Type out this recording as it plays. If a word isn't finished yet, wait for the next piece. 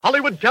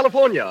Hollywood,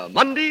 California,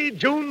 Monday,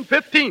 June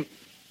 15th.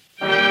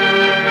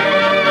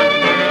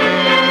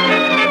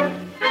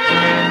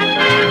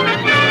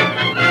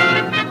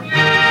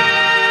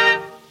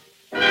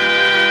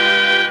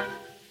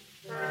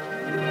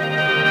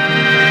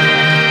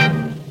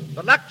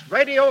 The Lux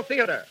Radio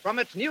Theater, from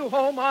its new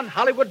home on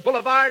Hollywood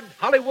Boulevard,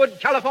 Hollywood,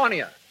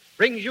 California,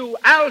 brings you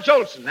Al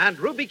Jolson and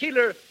Ruby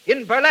Keeler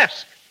in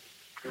Burlesque.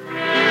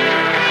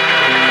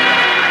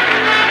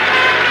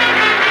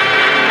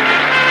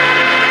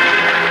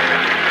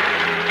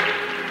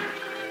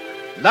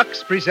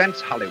 Lux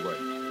presents Hollywood.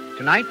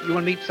 Tonight you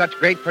will meet such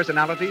great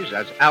personalities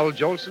as Al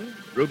Jolson,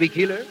 Ruby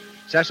Keeler,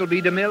 Cecil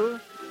B.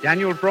 DeMille,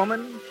 Daniel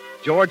Frohman,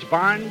 George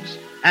Barnes,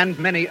 and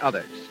many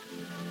others.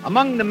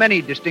 Among the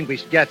many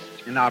distinguished guests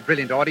in our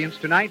brilliant audience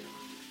tonight,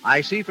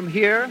 I see from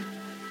here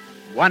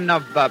one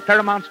of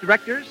Paramount's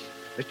directors,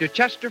 Mr.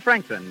 Chester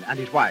Franklin, and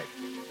his wife.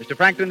 Mr.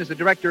 Franklin is the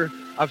director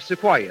of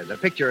Sequoia, the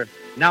picture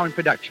now in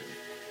production.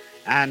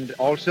 And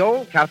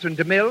also Catherine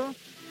DeMille,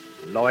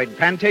 Lloyd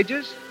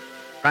Pantages,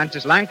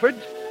 Francis Langford,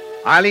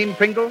 Eileen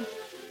Pringle,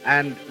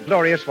 and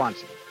Gloria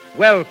Swanson.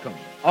 Welcome,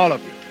 all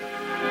of you.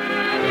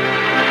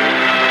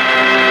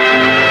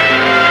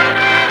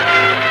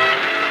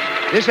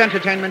 This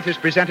entertainment is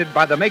presented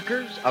by the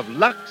makers of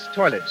Lux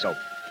Toilet Soap,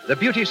 the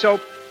beauty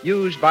soap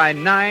used by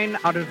 9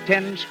 out of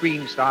 10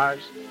 screen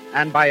stars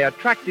and by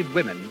attractive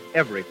women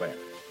everywhere.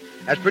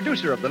 As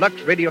producer of the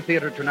Lux Radio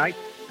Theater tonight,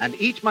 and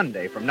each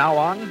Monday from now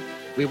on,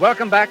 we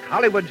welcome back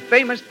Hollywood's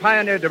famous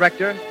pioneer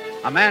director,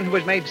 a man who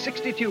has made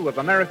 62 of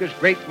America's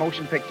great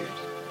motion pictures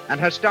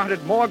and has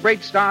started more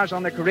great stars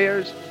on their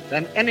careers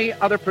than any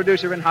other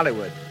producer in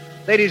Hollywood.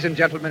 Ladies and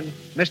gentlemen,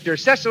 Mr.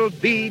 Cecil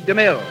B.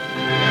 DeMille.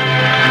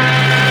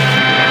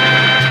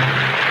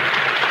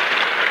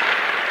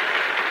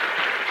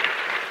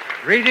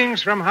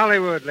 Greetings from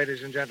Hollywood,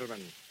 ladies and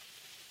gentlemen.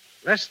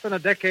 Less than a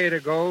decade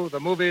ago,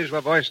 the movies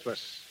were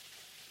voiceless.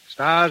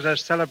 Stars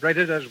as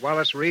celebrated as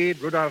Wallace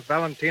Reed, Rudolph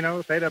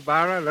Valentino, Theda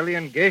Bara,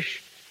 Lillian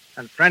Gish,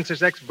 and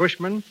Francis X.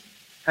 Bushman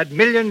had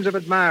millions of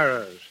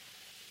admirers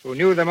who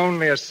knew them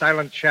only as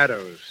silent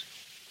shadows.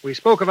 We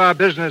spoke of our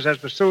business as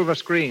the silver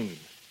screen,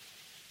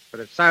 but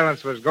its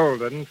silence was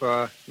golden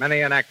for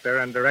many an actor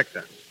and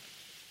director.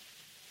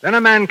 Then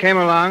a man came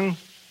along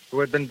who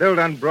had been billed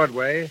on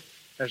Broadway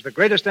as the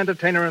greatest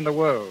entertainer in the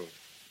world.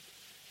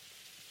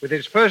 With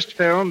his first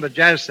film, The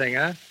Jazz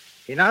Singer,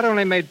 he not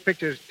only made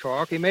pictures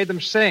talk, he made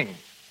them sing.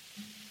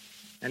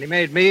 And he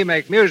made me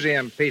make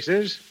museum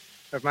pieces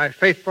of my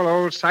faithful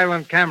old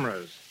silent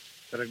cameras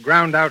that had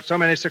ground out so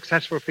many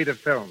successful feet of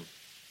film.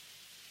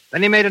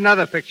 Then he made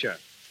another picture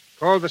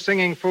called The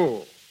Singing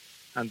Fool.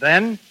 And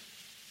then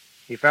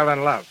he fell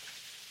in love.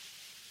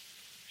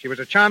 She was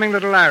a charming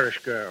little Irish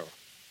girl.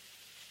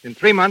 In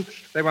 3 months,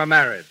 they were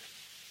married.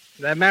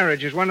 Their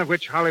marriage is one of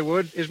which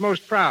Hollywood is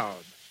most proud.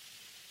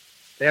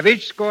 They have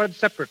each scored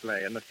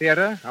separately in the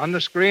theater, on the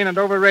screen, and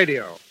over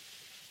radio.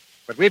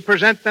 But we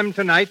present them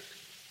tonight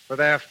for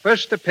their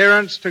first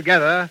appearance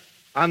together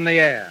on the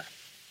air.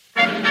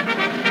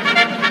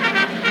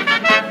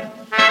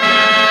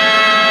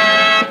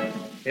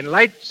 In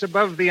lights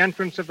above the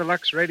entrance of the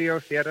Lux Radio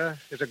Theater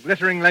is a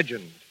glittering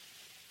legend,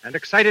 and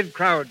excited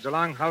crowds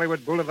along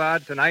Hollywood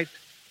Boulevard tonight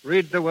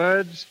read the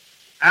words,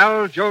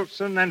 Al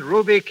Jolson and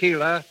Ruby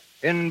Keeler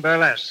in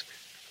Burlesque.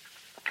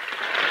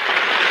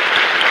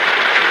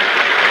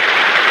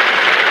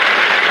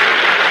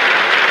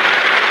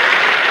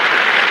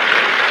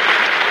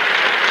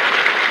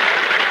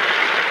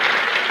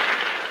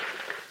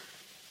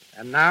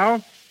 And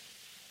now,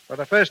 for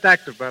the first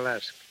act of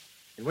Burlesque,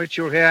 in which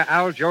you'll hear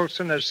Al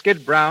Jolson as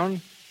Skid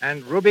Brown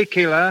and Ruby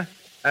Keeler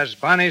as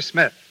Bonny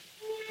Smith.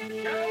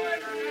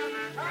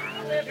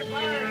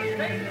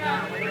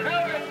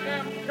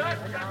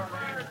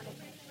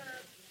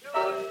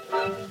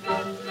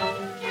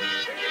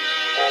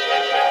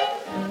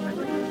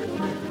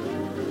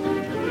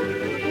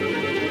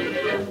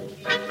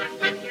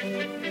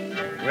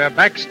 We're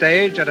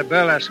backstage at a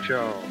burlesque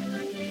show,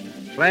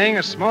 playing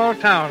a small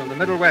town in the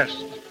Middle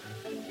West.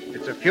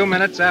 It's a few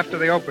minutes after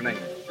the opening,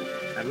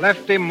 and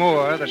Lefty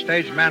Moore, the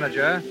stage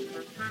manager,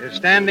 is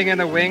standing in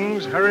the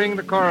wings, hurrying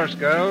the chorus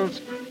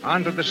girls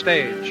onto the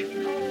stage.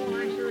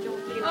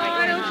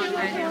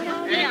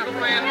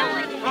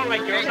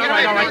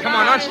 All right, come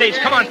on stage.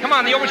 Come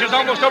on, the overture's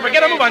almost over.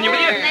 Get a move on you, will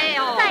you?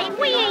 Say,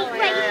 we ain't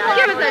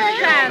racehorses. Give us a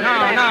chance.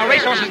 No,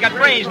 racehorses got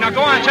brains. Now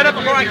go on, shut up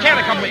before I can't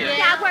accompany you.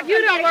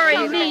 You don't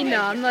worry me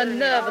none. The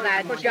nerve of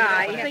that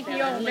guy. I think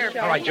he owns the show.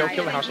 All right, Joe,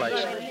 kill the house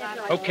lights.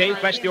 Okay,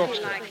 flash the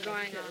orchestra.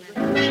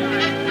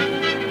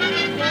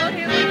 Well,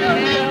 here we go.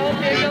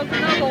 Here goes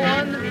another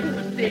one.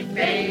 Whose big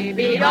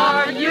baby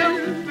are you?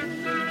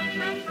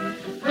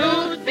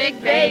 Whose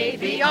big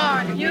baby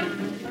are you?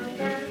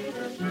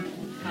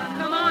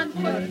 Come on,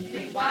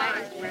 pussy, why?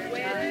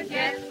 Where to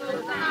get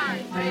those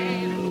eyes?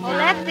 Oh,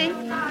 Lefty.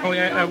 Oh,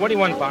 yeah, what do you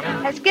want, Bonnie?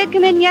 Has Skid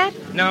come in yet?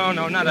 No,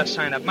 not a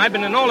sign-up. I've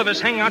been in all of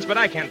his hangouts, but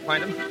I can't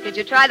find him. Did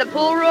you try the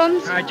pool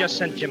rooms? I just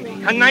sent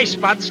Jimmy. A nice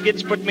spot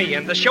Skid's put me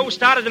in. The show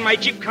started and my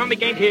Jeep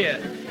comic ain't here.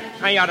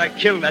 I ought to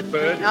kill that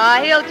bird.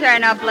 Oh, he'll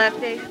turn up,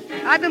 Lefty.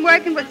 I've been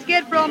working with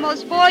Skid for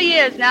almost 4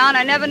 years now, and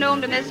I never knew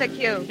him to miss a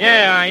cue.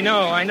 Yeah, I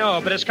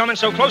know. But it's coming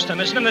so close to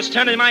missing him that's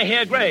turning my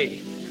hair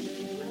gray.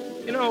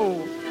 You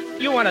know,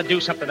 you want to do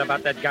something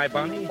about that guy,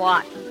 Bonny?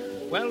 What?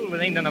 Well,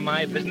 it ain't none of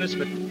my business,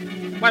 but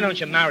why don't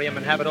you marry him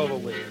and have it over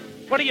with?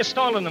 What are you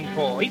stalling him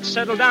for? He'd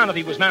settle down if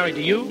he was married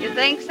to you. You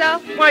think so?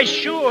 Why,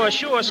 sure.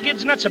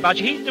 Skid's nuts about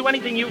you. He'd do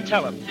anything you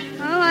tell him.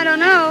 Oh, I don't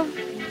know.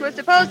 We're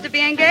supposed to be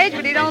engaged,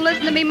 but he don't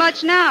listen to me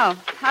much now.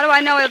 How do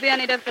I know he'll be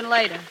any different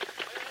later?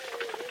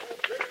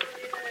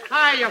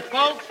 Hiya,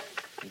 folks.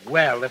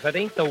 Well, if it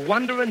ain't the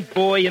wandering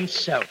boy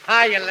himself.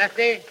 Hiya,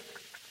 Lefty.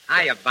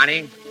 Hiya,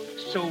 Bonny.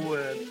 So,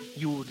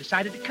 you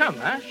decided to come,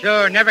 huh?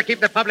 Sure, never keep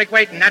the public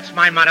waiting. That's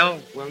my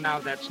motto. Well, now,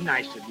 that's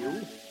nice of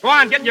you. Go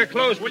on, get in your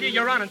clothes, will you?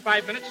 You're on in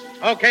 5 minutes.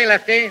 Okay,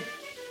 Lefty.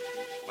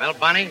 Well,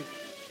 Bonny,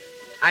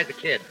 how's the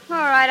kid? All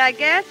right, I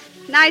guess.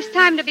 Nice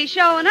time to be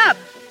showing up.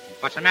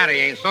 What's the matter?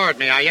 You ain't sore at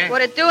me, are you?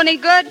 Would it do any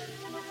good?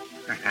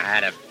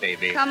 Atta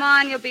baby. Come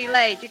on, you'll be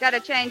late. You got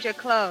to change your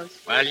clothes.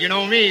 Well, you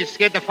know me,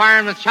 Skid the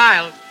fireman's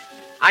child.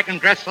 I can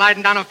dress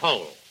sliding down a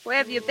pole. Where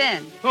have you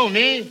been? Who,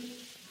 me?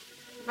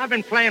 I've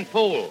been playing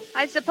pool.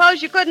 I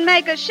suppose you couldn't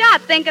make a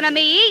shot thinking of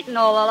me eating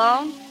all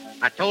alone.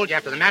 I told you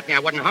after the matinee I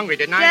wasn't hungry,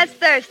 didn't I? Just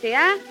thirsty,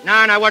 huh? No,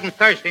 and I wasn't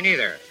thirsty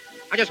neither.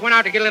 I just went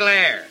out to get a little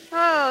air.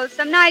 Oh,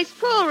 some nice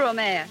pool room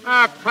air.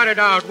 Oh, cut it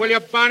out, will you,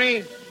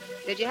 Bonny?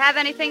 Did you have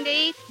anything to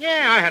eat?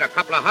 Yeah, I had a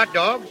couple of hot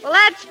dogs. Well,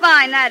 that's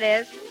fine, that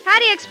is. How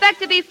do you expect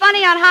to be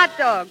funny on hot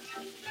dogs?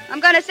 I'm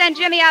going to send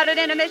Jimmy out at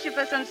intermission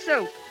for some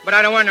soup. But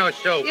I don't want no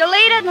soup. You'll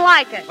eat it and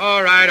like it.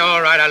 All right,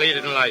 I'll eat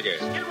it and like it.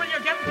 Skid, will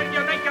you get into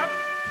your makeup?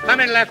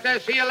 Come in, Lefty.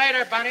 See you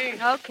later, Bonny.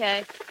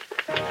 Okay.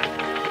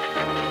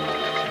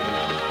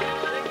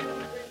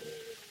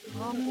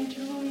 Come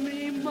to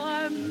me,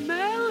 my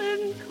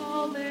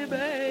melancholy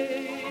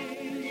babe.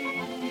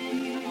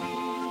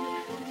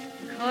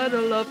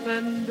 Cuddle up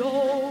and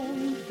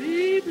don't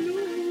be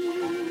blue.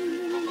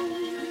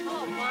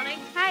 Oh, Bonny.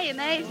 Hiya,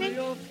 Maisie.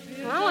 Well,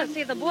 I want to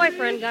see if the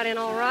boyfriend got in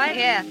all right.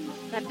 Yeah.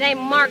 That dame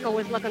Marco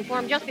was looking for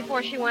him just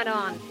before she went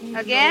on.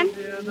 Again?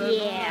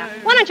 Yeah.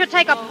 Why don't you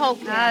take a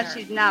poke at her?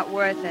 She's not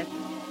worth it.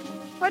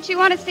 What'd she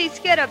want to see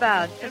Skid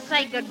about? To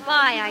say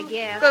goodbye, I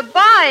guess.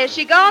 Goodbye. Is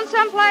she going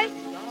someplace?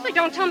 So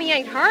don't tell me you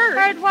ain't heard.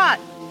 Heard what?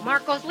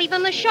 Marco's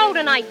leaving the show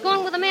tonight,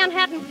 going with the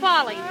Manhattan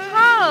Follies.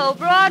 Oh,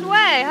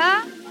 Broadway,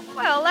 huh?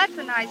 Well, that's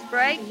a nice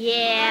break.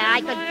 Yeah,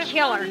 I could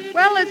kill her.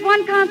 Well, there's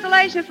one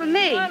consolation for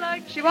me.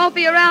 She won't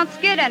be around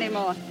Skid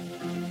anymore.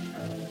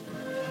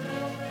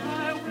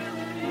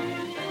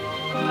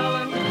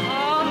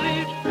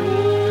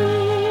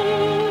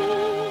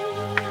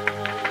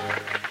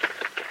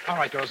 All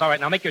right, girls, all right.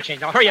 Now make your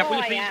change. Now hurry up, will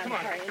you, please? Come on.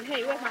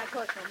 Hey, where's my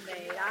costume,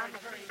 babe? I'm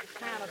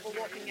kind of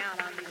walking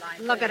out on me like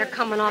Look at her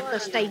coming off the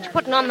stage,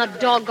 putting on the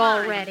dog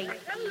already.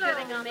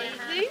 Hello,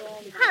 Maisie.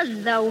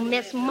 Hello,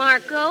 Miss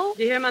Marco.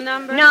 Did you hear my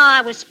number? No,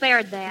 I was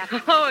spared that.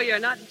 Oh, you're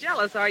not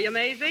jealous, are you,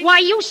 Maisie? Why,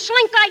 you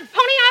slink-eyed pony,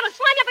 I ought to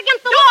slam you up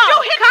against the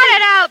wall. Cut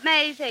it out,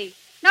 Maisie.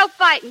 No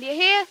fighting, do you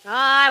hear?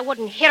 I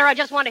wouldn't hit her. I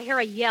just want to hear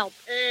a yelp.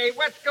 Hey,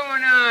 what's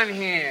going on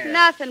here?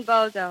 Nothing,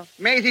 Bozo.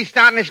 Maisie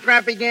starting to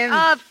scrap again?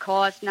 Of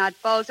course not,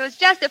 Bozo. It's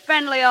just a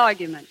friendly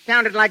argument.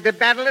 Sounded like the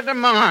Battle of the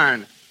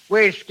Marne.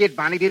 Where's Skid,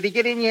 Bonny? Did he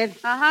get in yet?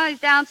 Uh-huh. He's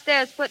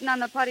downstairs putting on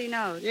the putty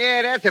nose.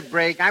 Yeah, that's a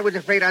break. I was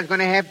afraid I was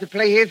going to have to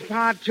play his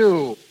part,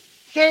 too.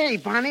 Say,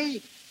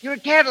 Bonny, your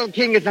cattle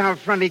king is out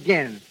front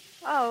again.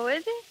 Oh,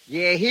 is he?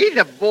 Yeah, he's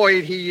a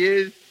boy, he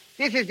is.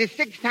 This is the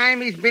 6th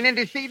time he's been in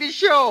to see the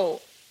show.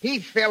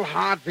 He's fell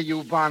hard for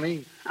you,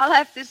 Bonny. I'll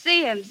have to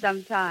see him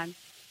sometime.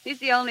 He's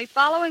the only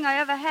following I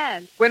ever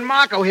had. When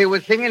Marco here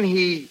was singing,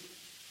 he...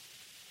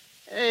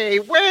 Hey,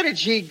 where did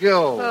she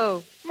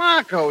go? Who?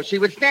 Marco. She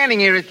was standing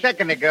here a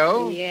second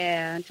ago.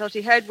 Yeah, until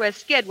she heard where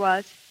Skid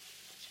was.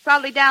 She's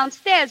probably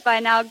downstairs by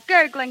now,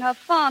 gurgling her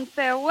fond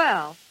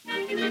farewell.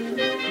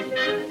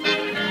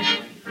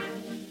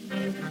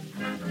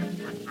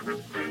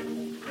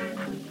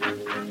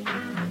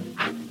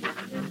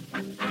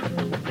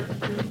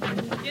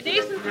 You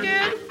decent,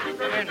 Skid?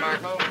 Come in,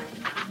 Marco.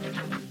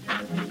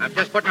 I'm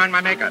just putting on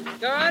my makeup.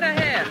 Go right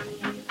ahead.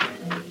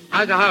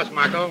 How's the house,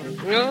 Marco?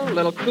 Oh, a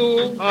little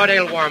cool. Oh,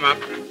 they'll warm up.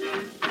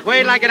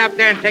 Wait till I get up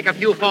there and take a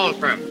few falls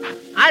for him.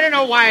 I don't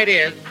know why it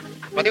is,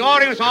 but the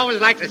audience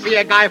always likes to see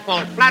a guy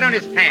fall flat on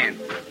his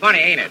pants. Funny,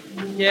 ain't it?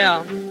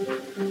 Yeah.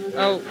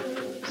 Oh,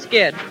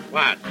 Skid,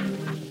 What?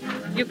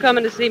 you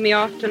coming to see me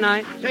off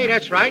tonight? Say,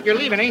 that's right. You're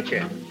leaving, ain't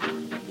you?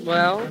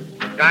 Well,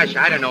 Gosh,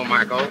 I don't know,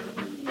 Marco.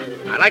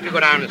 I'd like to go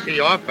down and see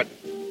you off, but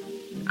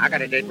I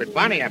got a date with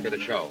Bonny after the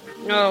show.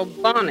 oh,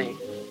 Bonny.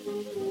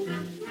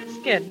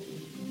 Skid,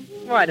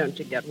 why don't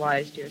you get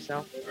wise to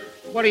yourself?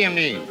 What do you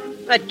mean?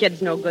 That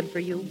kid's no good for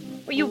you.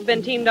 Well, you've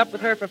been teamed up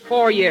with her for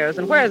 4 years,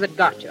 and where's it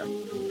got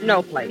you?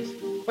 No place.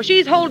 Well,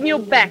 she's holding you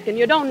back, and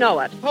you don't know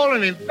it.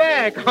 Holding me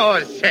back? Oh,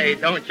 say,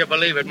 don't you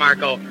believe it,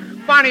 Marco.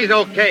 Bonny's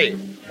okay.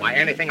 Why,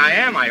 anything I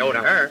am, I owe to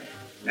her.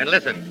 And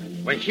listen,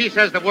 when she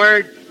says the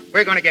word,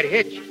 we're going to get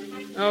hitched.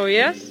 Oh,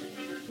 yes?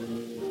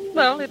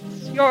 Well,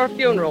 it's your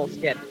funeral,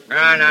 Skid.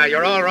 No,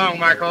 you're all wrong,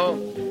 Marco.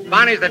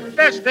 Bonnie's the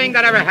best thing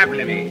that ever happened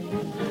to me.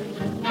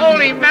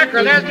 Holy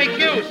mackerel, there's me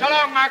cue. So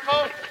long,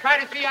 Marco. Try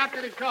to see you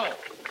after the show.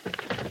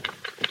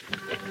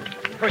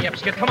 Hurry up,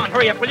 Skid. Come on,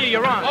 hurry up, will you?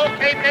 You're on.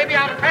 Okay, baby,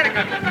 I'll panic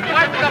him.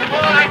 Watch the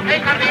fall I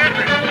take on the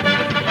entrance.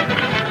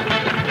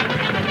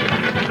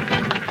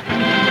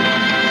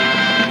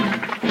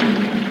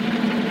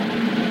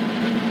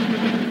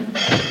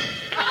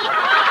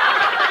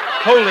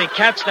 Holy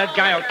cats, that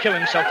guy will kill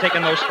himself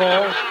taking those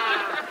falls.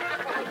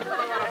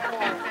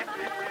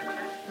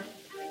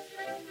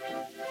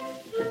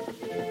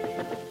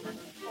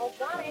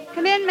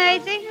 Come in,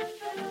 Maisie.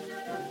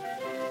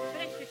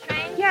 Finished your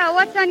train? Yeah,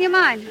 what's on your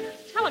mind?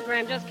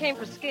 Telegram just came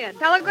for Skid.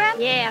 Telegram?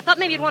 Yeah, I thought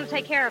maybe you'd want to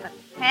take care of it.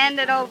 Hand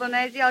it over,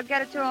 Maisie. I'll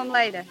get it to him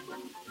later.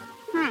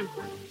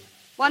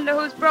 Wonder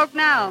who's broke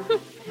now.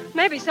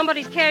 Maybe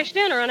somebody's cashed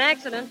in or an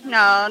accident.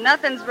 No,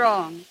 nothing's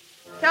wrong.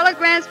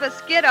 Telegrams for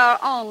Skid are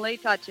only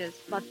touches.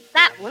 But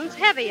that one's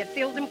heavy. It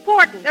feels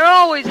important. They're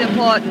always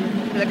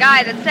important to the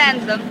guy that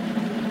sends them.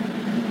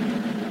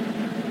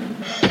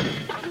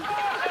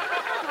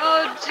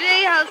 Oh,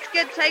 gee, how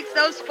Skid takes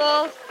those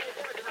falls.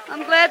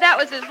 I'm glad that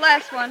was his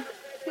last one.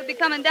 He'll be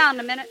coming down in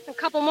a minute. A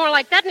couple more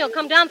like that and he'll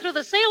come down through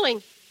the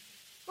ceiling.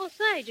 Oh,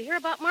 say, did you hear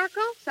about Marco?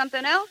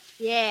 Something else?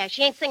 Yeah,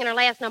 she ain't singing her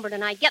last number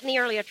tonight. Getting the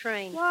earlier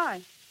train. Why?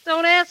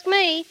 Don't ask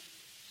me.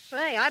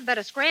 Say, I'd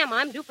better scram.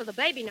 I'm due for the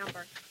baby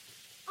number.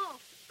 Oh,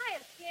 hiya,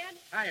 Skid.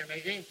 Hiya,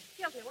 Maisie.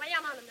 Excuse me, wait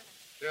on a minute.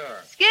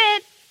 Sure.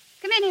 Skid,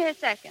 come in here a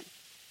second.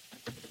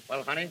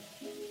 Well, honey,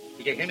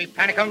 did you hear me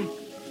panic 'em?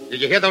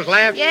 Did you hear those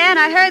laughs? Yeah, and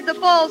I heard the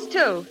falls,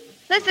 too.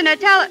 Listen,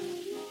 tell it.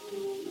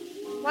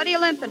 What are you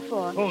limping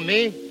for? Who,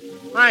 me?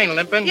 I ain't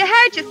limping. You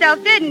hurt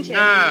yourself, didn't you?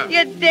 No.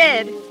 You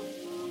did.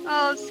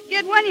 Oh,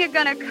 Skid, when are you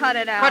going to cut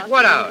it out? Cut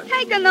what out?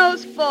 Taking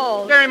those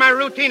falls. They're in my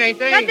routine, ain't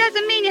they? That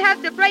doesn't mean you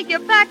have to break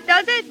your back,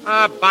 does it?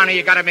 Bonnie,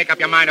 you gotta make up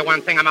your mind to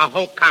one thing. I'm a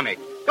whole comic.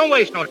 Don't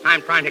waste no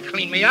time trying to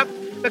clean me up,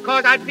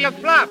 because I'd be a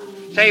flop.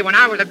 Say, when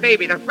I was a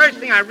baby, the first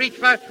thing I reached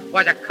for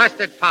was a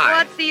custard pie.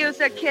 What's the use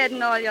of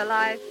kidding all your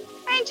life?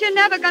 Ain't you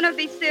never going to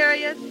be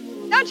serious?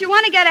 Don't you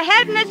want to get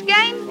ahead in this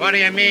game? What do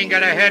you mean,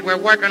 get ahead? We're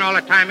working all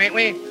the time, ain't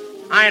we?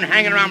 I ain't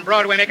hanging around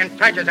Broadway making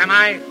touches, am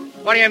I?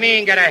 What do you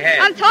mean, get ahead?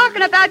 I'm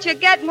talking about you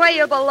getting where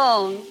you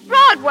belong.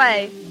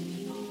 Broadway.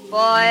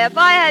 Boy, if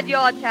I had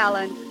your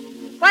talent.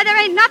 Why, there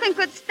ain't nothing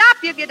could stop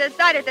you if you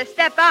decided to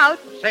step out.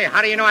 Say,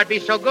 how do you know I'd be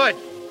so good?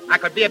 I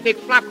could be a big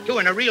flop, too,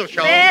 in a real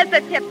show. There's the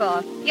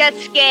tip-off. You're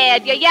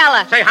scared. You're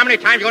yellow. Say, how many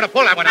times you going to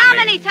pull that one on How me?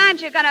 many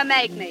times you going to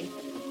make me?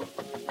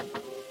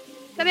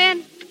 Come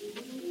in.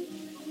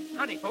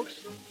 Howdy, folks.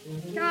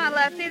 Come on,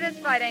 Lefty. This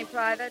fight ain't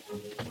private.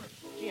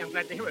 Gee, I'm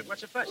glad to hear it.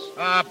 What's the fuss?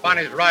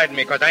 Bonnie's riding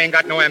me, because I ain't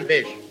got no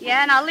ambition.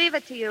 Yeah, and I'll leave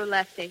it to you,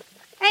 Lefty.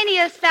 Ain't he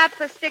a sap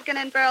for sticking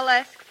in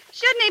burlesque?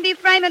 Shouldn't he be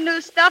framing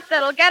new stuff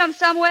that'll get him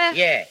somewhere?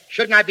 Yeah.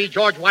 Shouldn't I be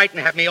George White and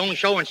have me own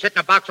show and sit in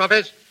a box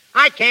office?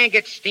 I can't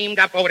get steamed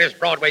up over this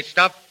Broadway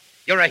stuff.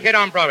 You're a hit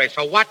on Broadway,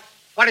 so what?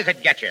 What does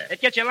it get you?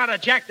 It gets you a lot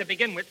of jack to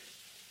begin with.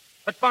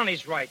 But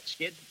Bonnie's right,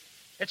 Skid.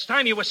 It's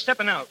time you were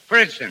stepping out. For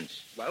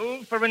instance?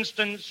 Well, for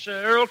instance,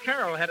 Earl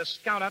Carroll had a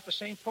scout out to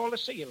St. Paul to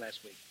see you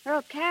last week.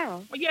 Earl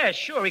Carroll? Well, yeah,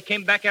 sure. He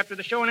came back after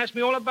the show and asked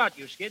me all about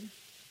you, Skid.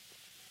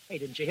 Hey,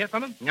 didn't you hear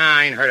from him? No,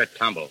 I ain't heard a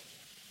tumble.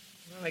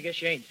 Well, I guess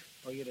you ain't,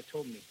 or you'd have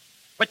told me.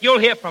 But you'll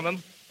hear from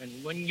him.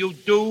 And when you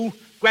do,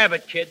 grab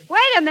it, kid.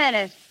 Wait a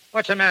minute.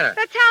 What's the matter?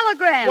 The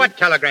telegram. What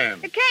telegram?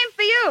 It came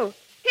for you.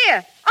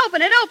 Here,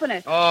 open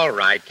it. All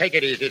right, take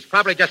it easy. It's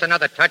probably just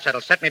another touch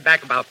that'll set me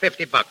back about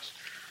 $50.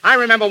 I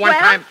remember one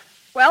time...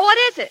 Well, what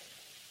is it?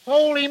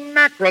 Holy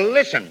mackerel,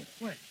 listen.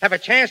 What? Have a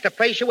chance to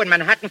place you in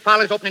Manhattan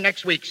Follies opening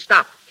next week.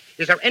 Stop.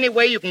 Is there any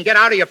way you can get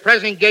out of your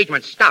present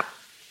engagement? Stop.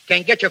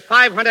 Can get you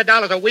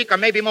 $500 a week or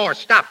maybe more.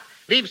 Stop.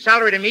 Leave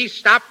salary to me.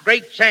 Stop.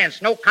 Great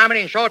chance. No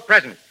comedy and short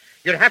present.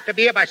 You'd have to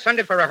be here by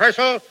Sunday for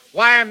rehearsal.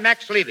 Wire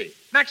Max Levy.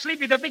 Max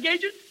Levy, the big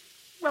agent?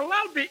 Well,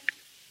 I'll be...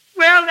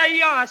 Well, there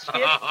you are,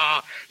 Skid.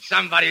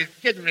 Somebody's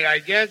kidding me, I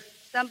guess.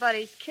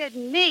 Somebody's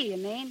kidding me, you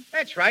mean?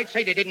 That's right.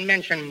 Say they didn't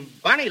mention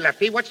Bonnie,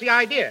 Lefty. What's the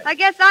idea? I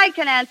guess I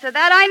can answer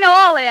that. I know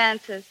all the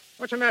answers.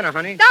 What's the matter,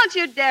 honey? Don't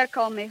you dare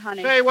call me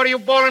honey. Say, what are you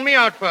bawling me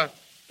out for?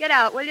 Get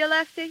out, will you,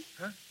 Lefty?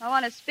 Huh? I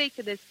want to speak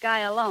to this guy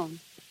alone.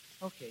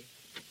 Okay.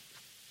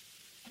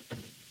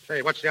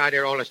 Say, what's the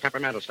idea of all this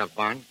temperamental stuff,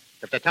 Barn?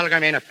 If the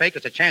telegram ain't a fake,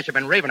 it's a chance you've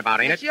been raving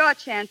about, ain't It's it? your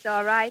chance,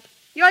 all right.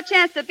 Your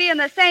chance to be in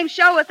the same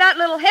show with that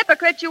little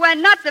hypocrite you went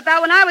nuts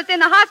about when I was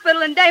in the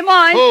hospital in Des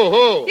Moines.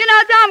 Who? You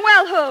know darn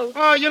well who.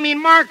 Oh, you mean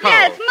Marco?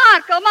 Yes,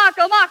 Marco.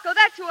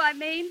 That's who I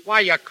mean. Why,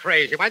 you're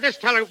crazy. Why,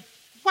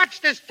 what's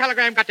this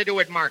telegram got to do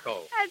with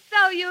Marco? As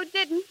though you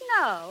didn't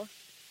know.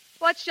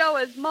 What show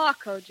is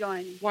Marco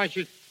joining? Why,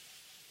 Gee,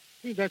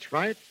 that's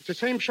right. It's the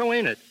same show,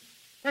 ain't it?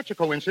 That's a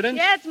coincidence.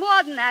 Yeah, it's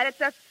more than that.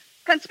 It's a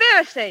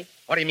conspiracy.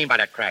 What do you mean by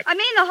that crack? I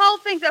mean the whole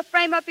thing's a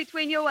frame-up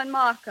between you and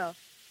Marco.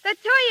 The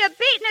two of you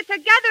beating it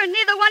together, and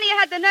neither one of you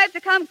had the nerve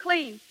to come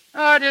clean.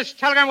 Oh, this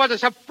telegram was a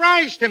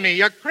surprise to me.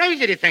 You're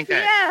crazy to think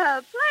that.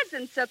 Yeah,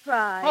 pleasant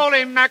surprise.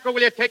 Holy mackerel,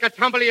 will you take a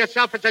tumble of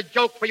yourself? It's a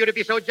joke for you to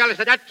be so jealous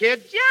of that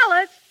kid.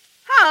 Jealous?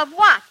 Of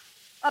what?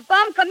 A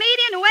bum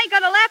comedian who ain't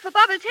gonna laugh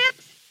above his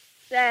hips?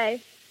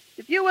 Say,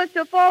 if you was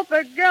to fall for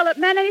a girl that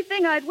meant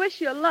anything, I'd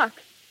wish you luck.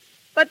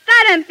 But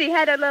that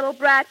empty-headed little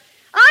brat,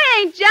 I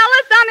ain't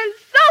jealous, I'm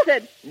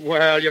insulted.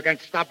 Well, you can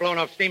stop blowing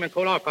off steam and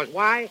cool off. Because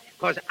why?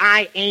 Because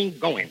I ain't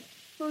going.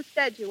 Who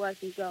said you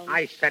wasn't going?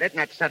 I said it, and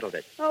that settled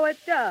it. Oh, it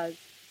does.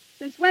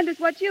 Since when does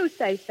what you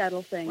say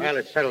settle things? Well,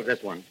 it settled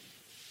this one.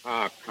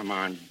 Oh, come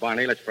on,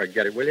 Bonnie, let's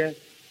forget it, will you?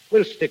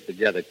 We'll stick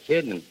together,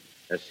 kid, and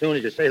as soon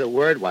as you say the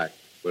word, why,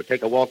 we'll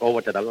take a walk over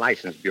to the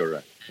license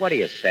bureau. What do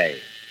you say?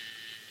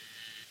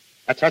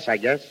 That's us, I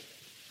guess.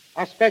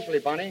 Especially,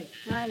 Bonnie.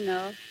 I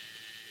know.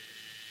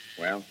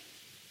 Well?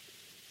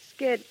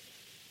 Skid,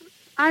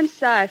 I'm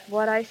sorry for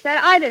what I said.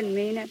 I didn't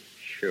mean it.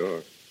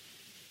 Sure.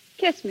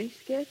 Kiss me,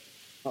 Skid.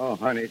 Oh,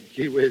 honey,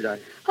 gee whiz,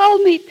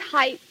 Hold me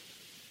tight.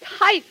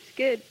 Tight,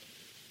 Skid.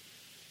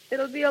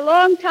 It'll be a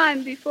long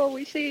time before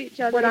we see each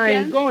other But again. I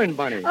ain't going,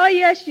 Bonnie. Oh,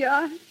 yes, you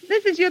are.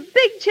 This is your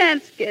big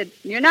chance, Skid.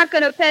 You're not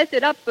going to pass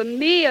it up for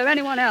me or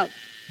anyone else.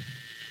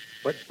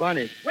 But,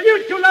 Bonnie... Will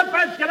you two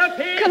lovebirds get up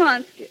here? Come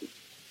on, Skid.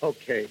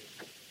 Okay.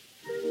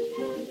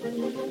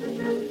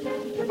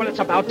 Well, it's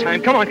about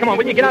time. Come on.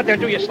 Will you get out there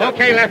and do your stuff?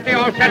 Okay, Lefty,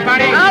 all set,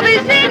 Bonnie? I'll be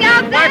seeing you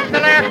out there. Watch the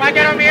left. I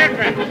get on the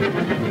entrance.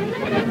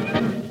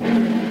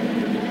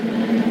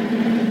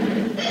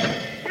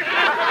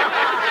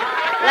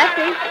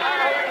 Lefty,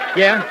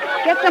 Yeah?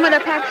 get some of the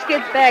packed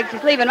Skid's bags.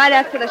 He's leaving right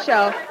after the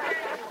show.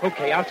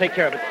 Okay, I'll take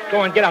care of it. Go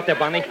on, get out there,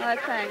 Bonnie. Oh,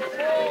 thanks.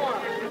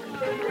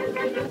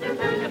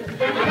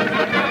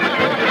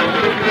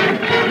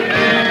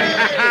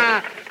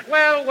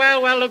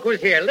 Well, look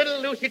who's here.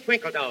 Little Lucy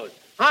Twinkletoes.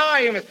 How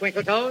are you, Miss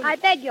Twinkletoes? I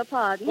beg your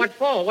pardon. What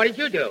for? What did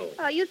you do?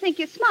 Oh, you think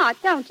you're smart,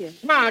 don't you?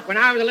 Smart. When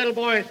I was a little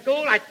boy in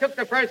school, I took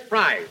the first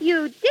prize.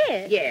 You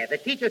did? Yeah, the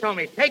teacher told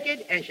me take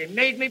it, and she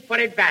made me put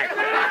it back.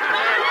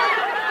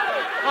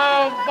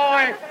 Oh,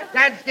 boy.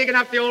 Dad's digging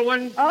up the old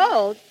ones.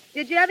 Oh,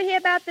 did you ever hear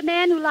about the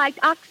man who liked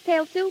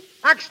oxtail soup?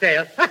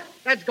 Oxtail?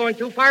 That's going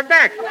too far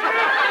back.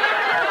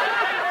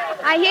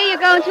 I hear you're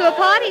going to a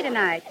party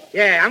tonight.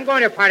 Yeah, I'm going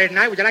to a party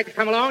tonight. Would you like to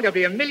come along? There'll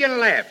be a million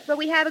laughs. Will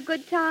we have a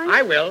good time?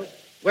 I will.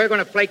 We're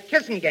going to play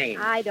kissing game.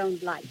 I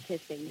don't like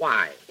kissing.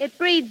 Why? It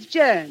breeds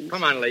germs.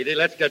 Come on, lady.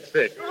 Let's get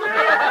sick.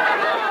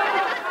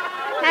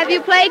 Have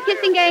you played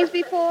kissing games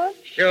before?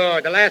 Sure.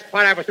 The last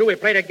part I was through, we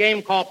played a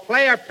game called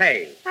Play or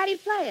Pay. How do you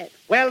play it?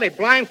 Well, they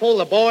blindfold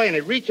the boy, and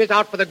he reaches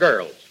out for the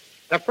girls.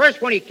 The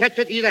first one he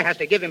catches either has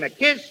to give him a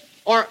kiss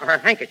or her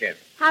handkerchief.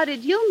 How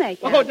did you make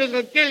it? Oh,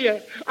 this'll kill you.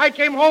 I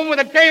came home with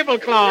a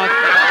tablecloth.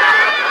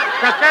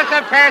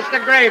 Professor, pass the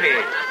gravy.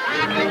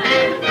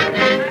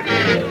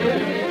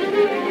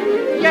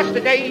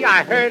 Yesterday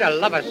I heard a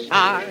lover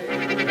sigh.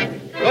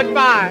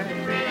 Goodbye,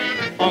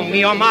 oh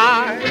me, oh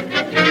my.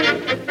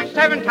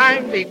 7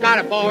 times he got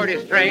aboard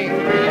his train.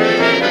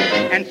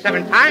 And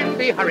 7 times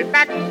he hurried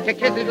back to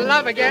kiss his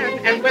love again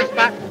and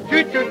whisper,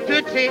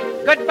 toot-toot-tootsie,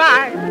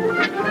 goodbye.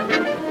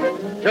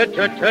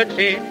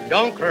 Toot-toot-tootsie,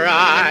 don't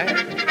cry.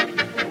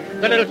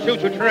 The little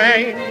choo-choo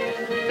train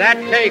that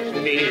takes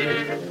me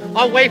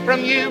away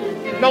from you.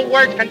 No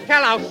words can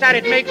tell how sad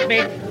it makes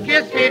me.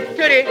 Kiss me,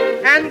 tootie,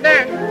 and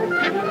then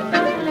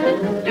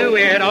do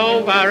it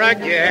over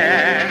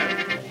again.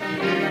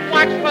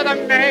 Watch for the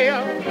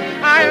mail,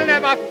 I'll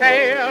never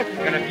fail.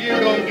 And if you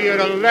don't get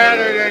a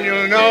letter, then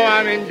you'll know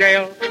I'm in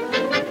jail.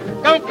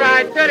 Don't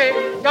cry, Tootie,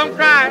 don't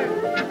cry.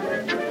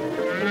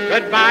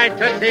 Goodbye,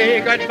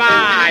 Tootsie,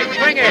 goodbye.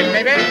 Swing it,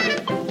 baby.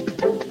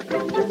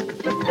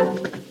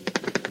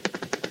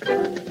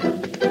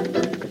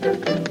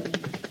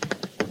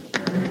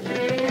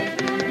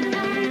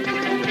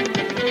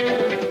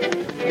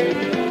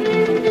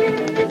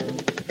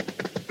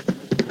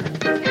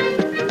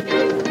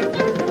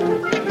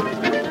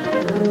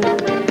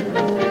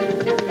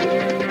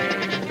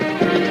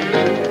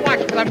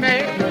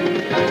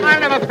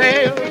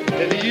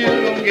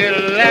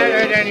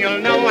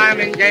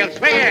 In jail,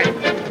 swing it.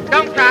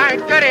 Don't cry,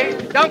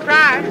 Goody, don't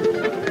cry.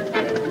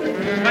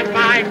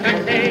 Goodbye,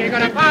 Tootsie,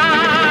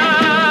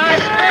 goodbye.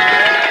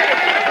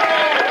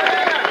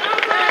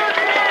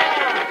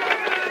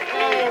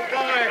 Oh,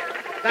 boy.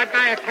 That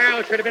guy at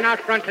Carol should have been out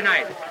front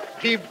tonight.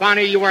 Gee,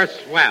 Bonnie, you are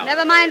swell.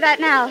 Never mind that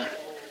now.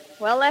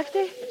 Well, Lefty?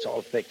 It's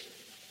all fixed.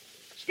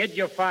 Skid,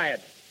 you're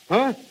fired.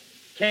 Huh?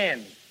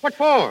 Canned. What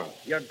for?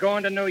 You're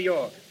going to New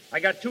York. I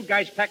got 2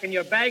 guys packing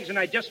your bags, and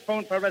I just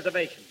phoned for a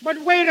reservation.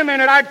 But wait a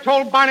minute. I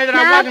told Bonnie that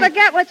I Now, wasn't...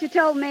 forget what you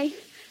told me.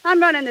 I'm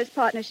running this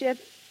partnership.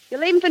 You're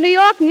leaving for New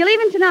York, and you're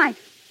leaving tonight.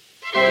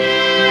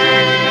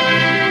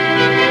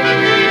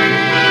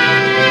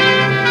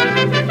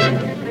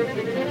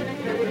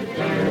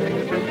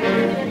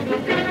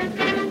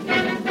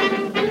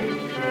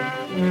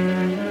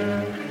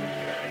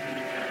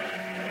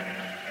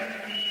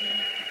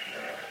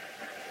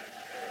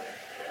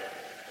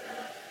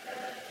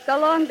 So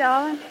long,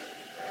 darling.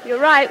 You're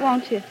right,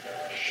 won't you?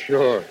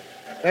 Sure.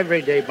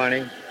 Every day,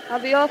 Bonnie. I'll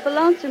be awful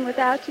lonesome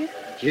without you.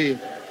 Gee,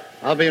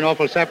 I'll be an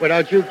awful sap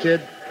without you, kid.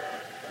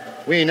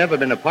 We ain't never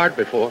been apart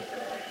before.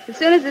 As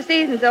soon as the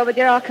season's over,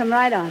 dear, I'll come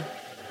right on.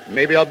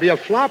 Maybe I'll be a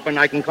flop and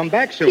I can come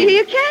back soon.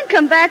 You can't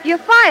come back. You're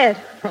fired.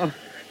 Oh,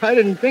 I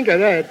didn't think of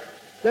that.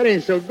 That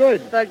ain't so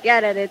good.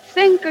 Forget it. It's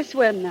sink or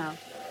swim now.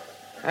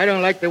 I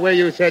don't like the way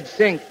you said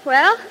sink.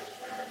 Well,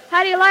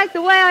 how do you like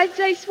the way I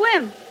say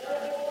swim?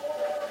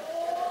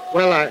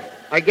 Well,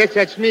 I guess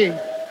that's me.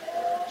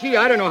 Gee,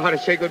 I don't know how to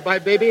say goodbye,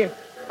 baby.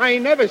 I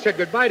ain't never said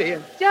goodbye to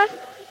you.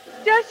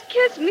 Just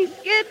kiss me,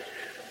 Skid.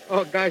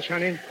 Oh, gosh,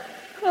 honey.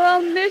 Oh,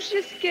 I'll miss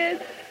you,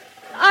 Skid.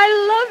 I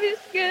love you,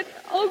 Skid.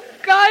 Oh,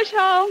 gosh,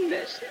 how I'll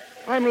miss you.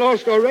 I'm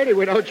lost already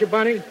without you,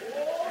 Bonnie.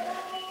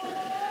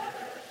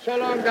 So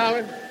long,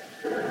 darling.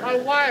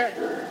 I'll wire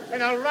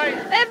and I'll write.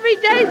 Every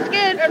day,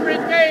 Skid. Every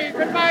day.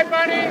 Goodbye,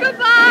 Bonnie.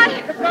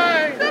 Goodbye.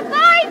 Goodbye.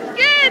 Goodbye,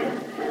 Skid.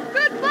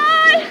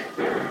 Goodbye.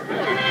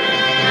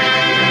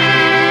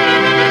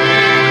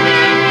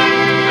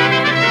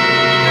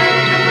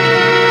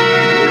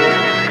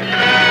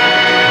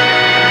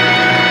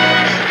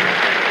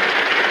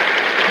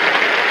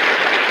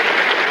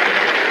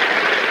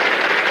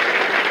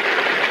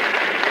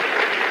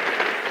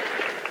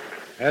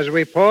 As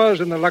we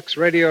pause in the Lux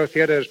Radio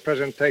Theater's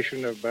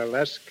presentation of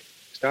Burlesque,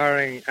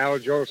 starring Al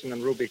Jolson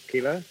and Ruby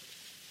Keeler,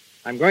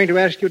 I'm going to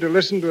ask you to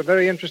listen to a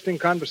very interesting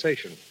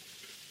conversation.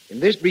 In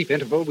this brief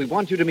interval, we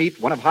want you to meet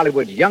one of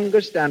Hollywood's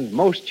youngest and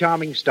most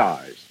charming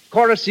stars,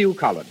 Cora Sue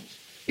Collins.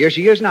 Here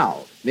she is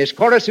now, Miss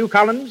Cora Sue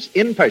Collins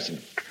in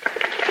person.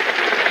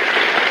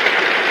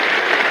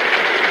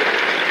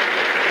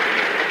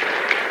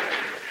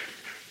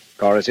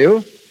 Cora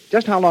Sue,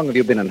 just how long have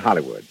you been in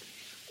Hollywood?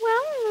 Well,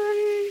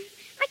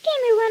 I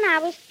came here when I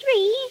was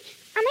 3.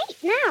 I'm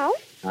 8 now.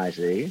 I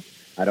see.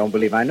 I don't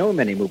believe I know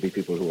many movie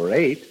people who are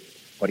 8.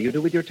 What do you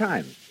do with your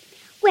time?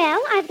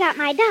 Well, I've got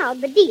my doll,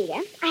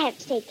 Bedelia. I have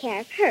to take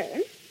care of her.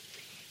 Then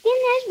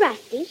there's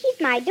Rusty. He's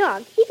my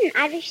dog. He's an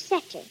Irish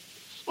setter.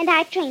 And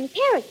I train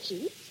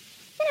parakeets.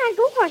 Then I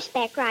go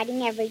horseback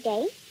riding every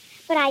day.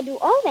 But I do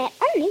all that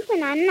only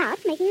when I'm not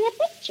making a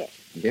picture.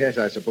 Yes,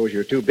 I suppose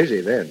you're too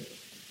busy then.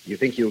 You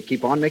think you'll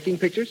keep on making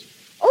pictures?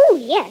 Oh,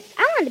 yes.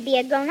 I want to be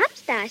a grown-up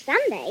star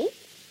someday.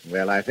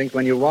 Well, I think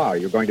when you are,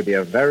 you're going to be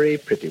a very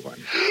pretty one.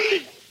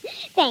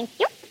 Thank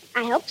you.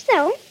 I hope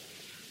so.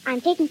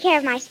 I'm taking care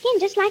of my skin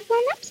just like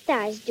grown-up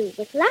stars do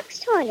with Lux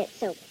toilet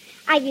soap.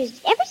 I've used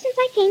it ever since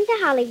I came to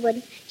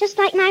Hollywood, just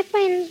like my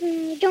friends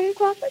Joan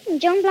Crawford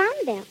and Joan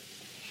Blondell.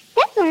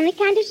 That's the only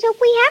kind of soap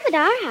we have at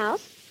our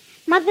house.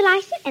 Mother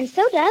likes it, and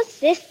so does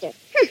Sister.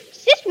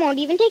 Sister won't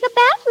even take a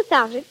bath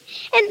without it,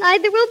 and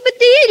neither will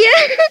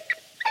Bedelia.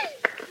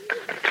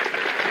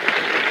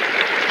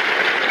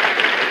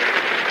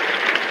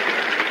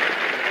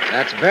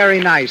 That's very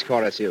nice,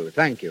 Cora Sue.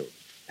 Thank you.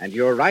 And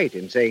you're right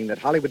in saying that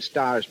Hollywood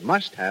stars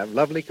must have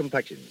lovely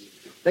complexions.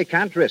 They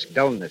can't risk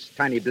dullness,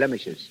 tiny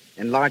blemishes,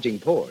 enlarging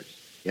pores.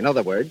 In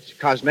other words,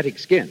 cosmetic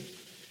skin.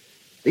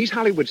 These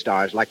Hollywood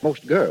stars, like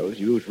most girls,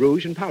 use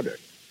rouge and powder.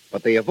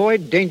 But they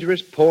avoid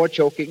dangerous pore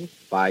choking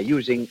by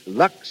using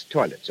Lux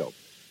toilet soap.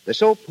 The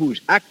soap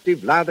whose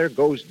active lather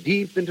goes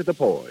deep into the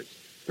pores,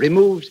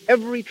 removes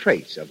every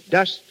trace of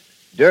dust,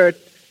 dirt,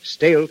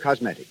 stale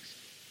cosmetics.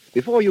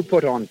 Before you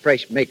put on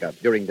fresh makeup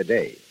during the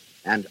day,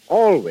 and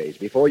always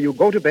before you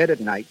go to bed at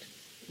night,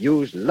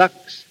 use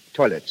Lux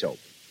toilet soap.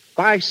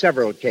 Buy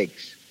several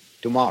cakes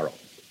tomorrow.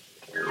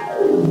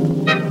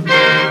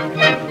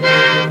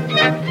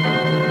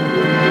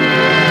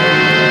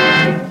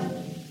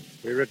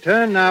 We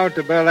return now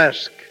to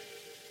Burlesque,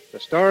 the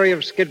story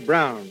of Skid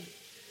Brown,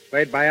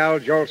 played by Al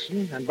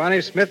Jolson, and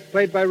Bonnie Smith,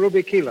 played by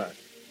Ruby Keeler.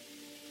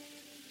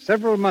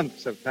 Several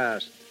months have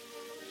passed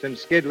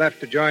since Skid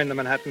left to join the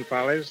Manhattan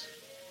Follies.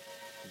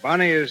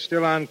 Bonnie is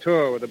still on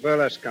tour with the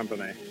Burlesque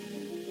Company.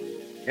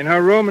 In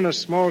her room in a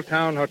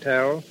small-town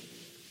hotel,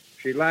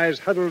 she lies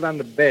huddled on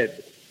the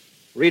bed,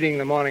 reading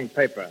the morning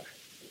paper.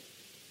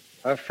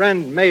 Her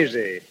friend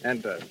Maisie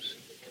enters.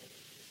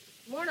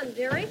 Morning,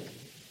 dearie.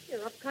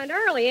 You're up kind of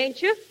early,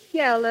 ain't you?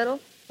 Yeah, a little.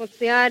 What's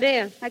the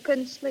idea? I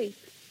couldn't sleep.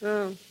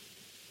 Oh.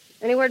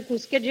 Any word from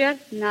Skid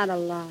yet? Not a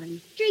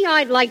line. Gee,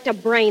 I'd like to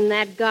brain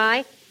that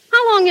guy.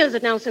 How long is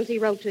it now since he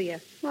wrote to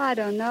you? Well, I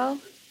don't know.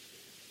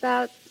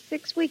 About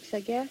 6 weeks,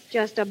 I guess.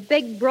 Just a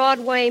big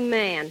Broadway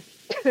man.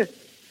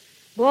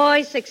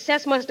 Boy,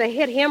 success must have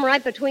hit him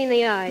right between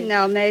the eyes.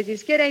 No, Maisie,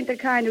 Skid ain't the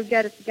kind who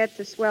gets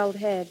a swelled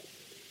head.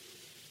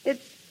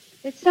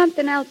 It's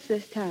something else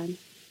this time.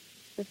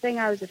 The thing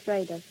I was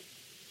afraid of.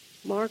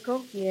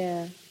 Marco?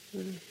 Yeah.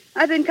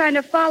 I've been kind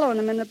of following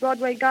him in the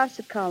Broadway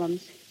gossip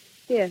columns.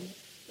 Here,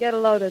 get a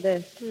load of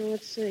this.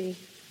 Let's see.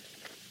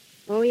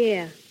 Oh,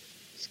 yeah.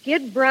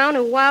 Skid Brown,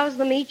 who wows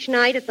them each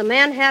night at the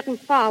Manhattan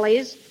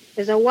Follies,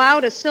 is a wow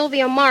to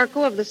Sylvia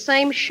Marco of the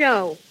same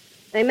show.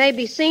 They may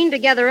be seen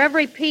together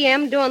every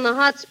p.m. doing the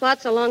hot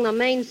spots along the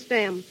main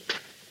stem.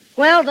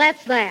 Well,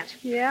 that's that.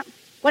 Yeah.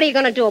 What are you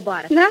going to do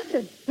about it?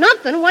 Nothing.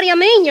 Nothing? What do you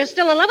mean? You're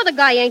still in love with the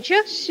guy, ain't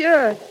you?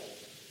 Sure.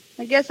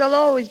 I guess I'll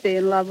always be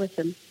in love with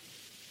him.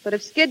 But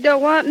if Skid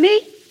don't want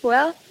me,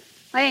 well,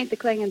 I ain't the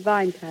clinging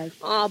vine type.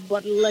 Oh,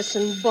 but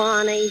listen,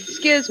 Bonnie.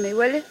 Excuse me,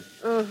 will you?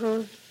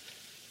 Uh-huh.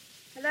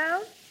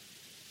 Hello?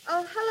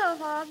 Oh, hello,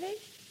 Harvey.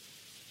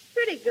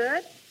 Pretty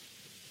good.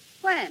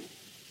 When?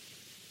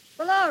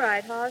 Well, all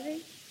right,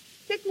 Harvey.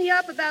 Pick me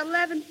up about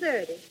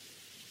 11:30.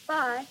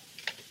 Bye.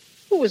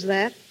 Who was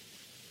that?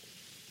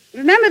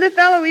 Remember the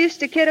fellow we used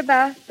to kid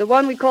about? The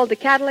one we called the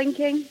Cattling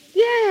King?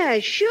 Yeah,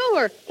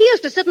 sure. He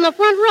used to sit in the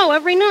front row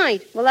every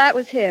night. Well, that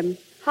was him.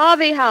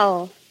 Harvey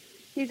Howell.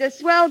 He's a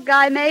swell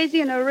guy,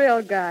 Maisie, and a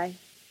real guy.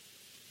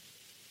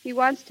 He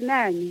wants to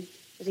marry me.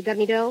 Has he got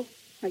any dough?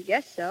 I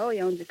guess so. He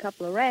owns a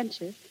couple of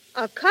ranches.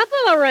 A couple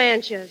of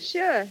ranches?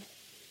 Sure.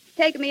 He's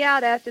taking me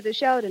out after the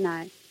show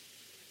tonight.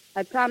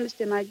 I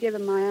promised him I'd give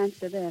him my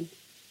answer then.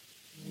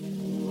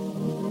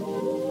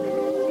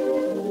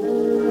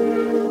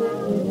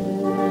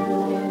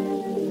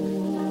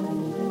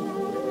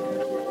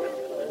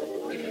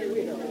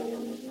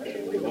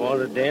 You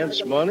want to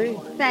dance, Bonny?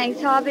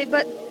 Thanks, Harvey,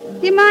 but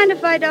do you mind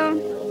if I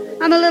don't?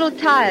 I'm a little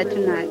tired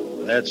tonight.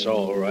 That's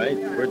all right.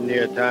 Pretty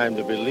near time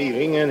to be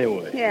leaving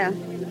anyway. Yeah.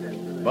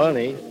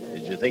 Bonny,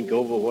 did you think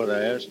over what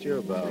I asked you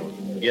about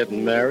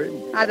getting married?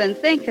 I've been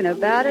thinking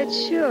about it,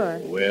 sure.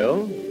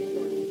 Well?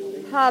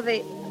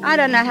 Harvey, I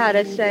don't know how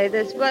to say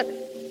this, but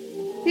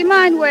do you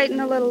mind waiting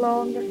a little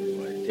longer?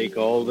 Take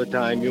all the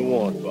time you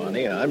want,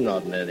 Bonny. I'm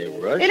not in any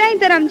rush. It ain't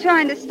that I'm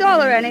trying to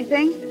stall or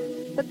anything,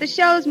 but the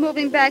show's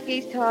moving back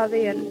east,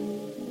 Harvey,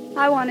 and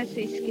I want to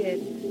see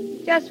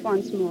Skid. Just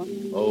once more.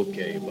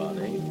 Okay,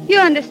 Bonny. You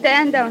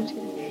understand, don't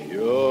you?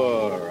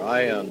 Sure,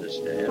 I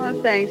understand.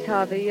 Well, thanks,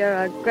 Harvey.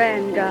 You're a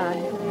grand guy.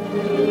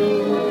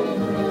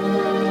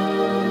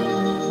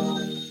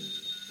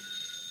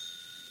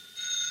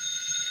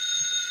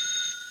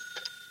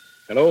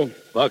 Hello,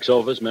 box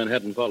office,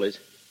 Manhattan Follies.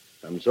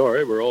 I'm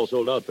sorry, we're all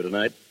sold out for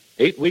tonight.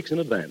 8 weeks in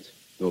advance.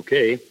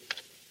 Okay.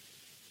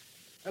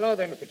 Hello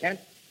there, Mr. Kent.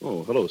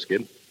 Oh, hello,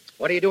 Skid.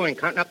 What are you doing,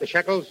 counting up the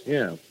shekels?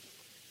 Yeah,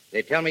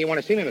 They tell me you want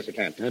to see me, Mr.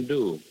 Kent. I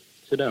do.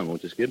 Sit down,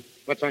 won't you, Skid?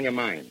 What's on your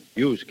mind?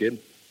 You, Skid.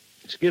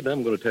 Skid,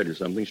 I'm going to tell you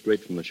something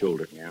straight from the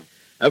shoulder. Yeah?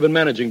 I've been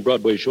managing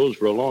Broadway shows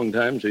for a long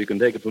time, so you can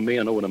take it from me.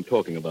 I know what I'm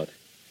talking about.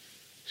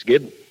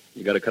 Skid,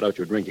 you got to cut out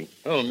your drinking.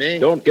 Oh, me?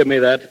 Don't give me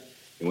that.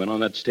 You went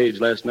on that stage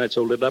last night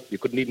so lit up you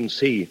couldn't even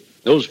see.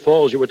 Those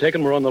falls you were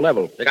taking were on the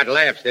level. They got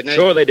laughs, didn't they?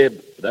 Sure they did,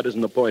 but that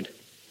isn't the point.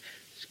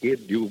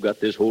 Skid, you've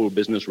got this whole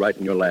business right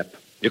in your lap.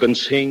 You can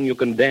sing, you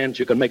can dance,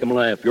 you can make them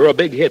laugh. You're a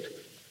big hit.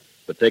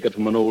 But take it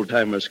from an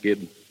old-timer,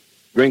 Skid.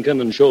 Drinking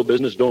and show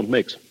business don't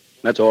mix.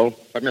 That's all.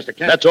 But, Mr.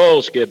 Kent... That's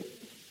all, Skid.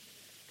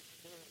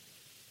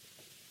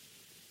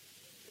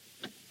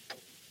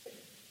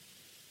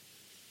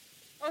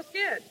 Oh,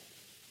 Skid.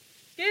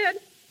 Skid.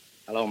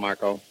 Hello,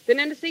 Marco. Been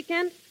in to see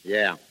Kent?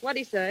 Yeah, What'd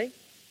he say?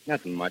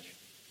 nothing much.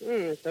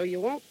 So you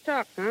won't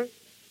talk, huh?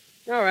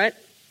 All right.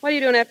 What are you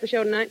doing after the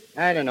show tonight?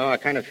 I don't know. I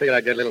kind of figured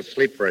I'd get a little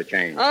sleep for a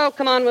change. Oh,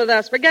 come on with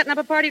us. We're getting up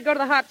a party to go to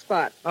the hot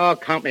spot. Oh,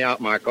 count me out,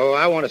 Marco.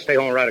 I want to stay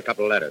home and write a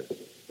couple of letters.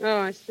 Oh,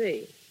 I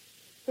see.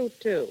 Who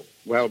to?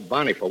 Well,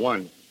 Bonnie, for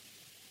one.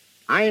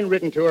 I ain't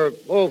written to her,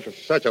 for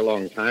such a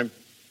long time.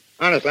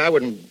 Honestly, I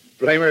wouldn't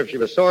blame her if she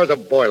was sore as a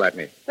boil at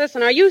me.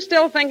 Listen, are you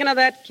still thinking of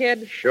that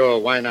kid? Sure,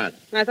 why not?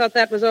 I thought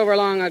that was over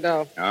long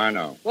ago. Oh,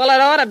 no. Well, it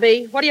ought to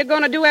be. What are you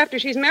going to do after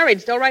she's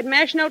married? Still write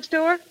mash notes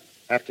to her?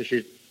 After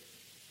she...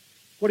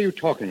 What are you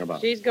talking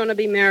about? She's going to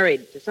be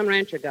married to some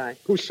rancher guy.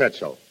 Who said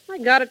so? I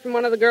got it from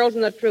one of the girls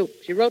in the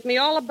troupe. She wrote me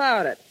all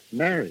about it.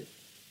 Married?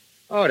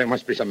 Oh, there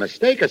must be some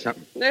mistake or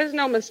something. There's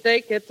no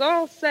mistake. It's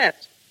all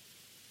set.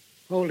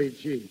 Holy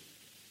gee.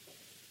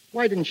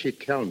 Why didn't she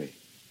tell me?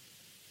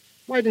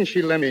 Why didn't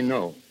she let me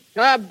know?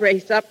 Ah,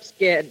 brace up,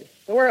 Skid.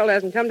 The world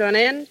hasn't come to an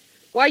end.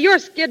 Why, you're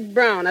Skid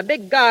Brown, a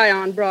big guy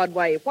on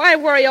Broadway. Why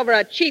worry over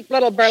a cheap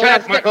little burlesque...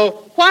 Shut up, Marco.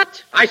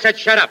 What? I said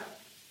shut up.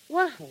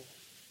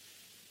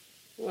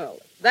 Well,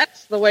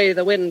 that's the way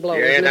the wind blows,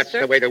 Yeah, that's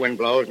mister. the way the wind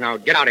blows. Now,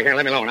 get out of here and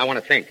let me alone. I want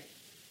to think.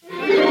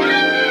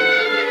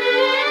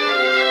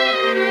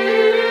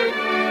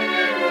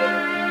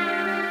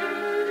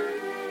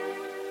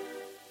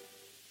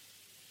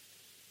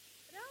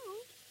 Hello,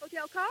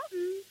 Hotel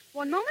Carlton.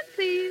 One moment,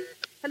 please.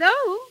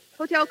 Hello,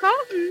 Hotel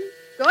Carlton.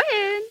 Go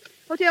ahead.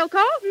 Hotel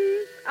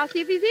Carlton. I'll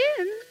see if he's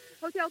in.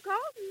 Hotel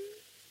Carlton.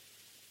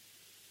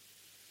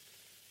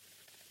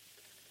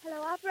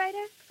 Hello,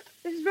 operator.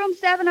 This is room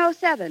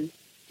 707.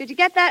 Did you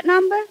get that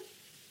number?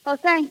 Oh,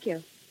 thank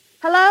you.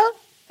 Hello?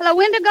 Hello,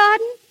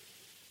 Wintergarden?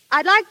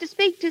 I'd like to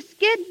speak to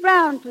Skid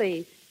Brown,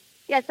 please.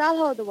 Yes, I'll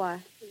hold the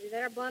wire. Is he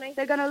there, Bonnie?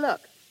 They're going to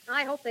look.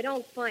 I hope they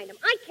don't find him.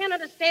 I can't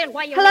understand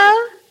why you...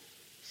 Hello?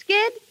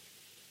 Skid?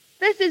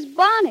 This is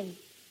Bonnie.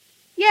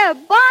 Yeah,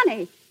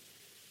 Bonnie.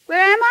 Where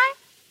am I?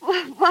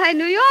 Why,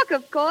 New York,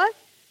 of course.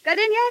 Got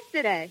in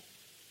yesterday.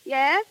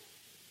 Yes?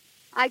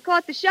 I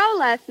caught the show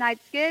last night,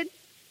 Skid.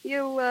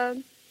 You were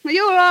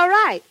all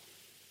right.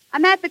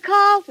 I'm at the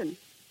Carlton.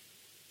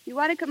 You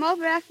want to come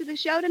over after the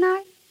show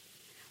tonight?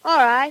 All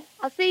right.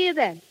 I'll see you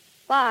then.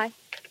 Bye.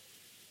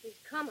 He's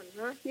coming,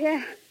 huh?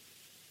 Yeah.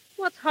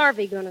 What's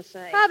Harvey going to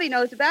say? Harvey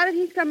knows about it.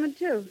 He's coming,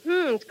 too.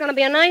 It's going to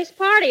be a nice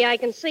party. I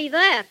can see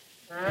that.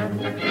 That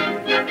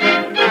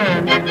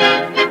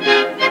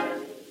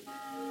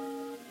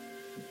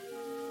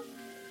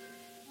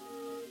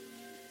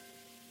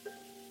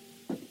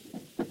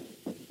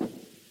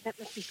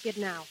must be Skid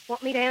now.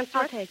 Want me to answer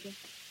I'll it? take it.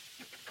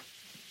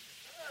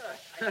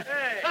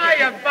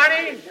 Hiya,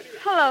 Bonny.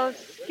 Hello,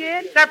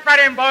 Skid. Step right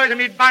in, boys, and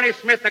meet Bonnie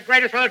Smith, the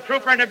greatest little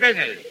trooper in the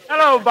business.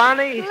 Hello,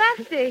 Bonnie.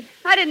 Lefty,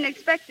 I didn't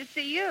expect to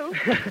see you.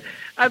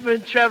 I've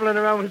been traveling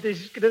around with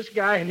this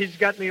guy, and he's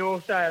got me all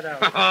tired out.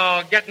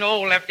 Oh, getting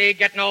old, Lefty,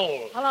 getting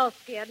old. Hello,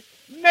 Skid.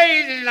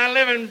 Amazing, I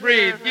live and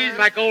breathe. Geez,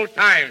 like old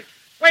times.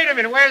 Wait a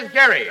minute, where's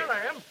Jerry? Here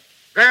I am.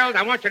 Girls,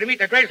 I want you to meet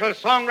the greatest little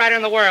songwriter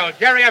in the world,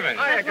 Jerry Evans.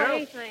 That's what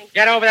he thinks.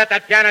 Get over at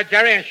that piano,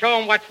 Jerry, and show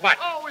him what's what.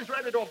 Always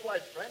ready to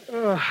oblige, friend.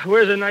 Oh,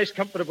 where's a nice,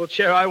 comfortable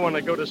chair? I want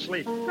to go to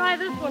sleep. Try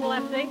this one,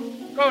 Lefty.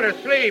 Go to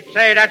sleep.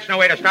 Say, that's no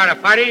way to start a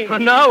party. Oh,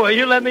 no,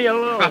 you let me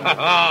alone.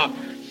 Oh,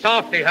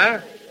 softy, huh?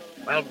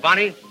 Well,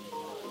 Bonnie,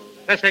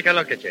 let's take a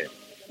look at you.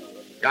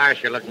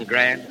 Gosh, you're looking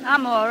grand.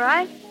 I'm all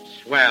right.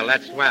 Swell,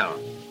 that's swell.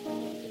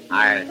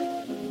 I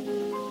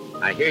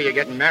hear you're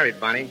getting married,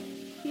 Bonnie.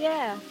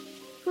 Yeah.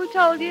 Who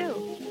told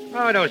you?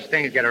 Oh, those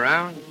things get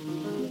around.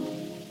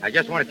 I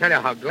just want to tell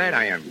you how glad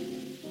I am.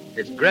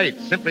 It's great,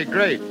 simply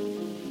great.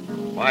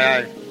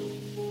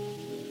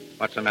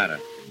 What's the matter?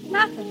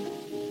 Nothing.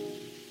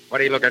 What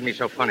do you look at me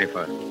so funny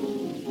for?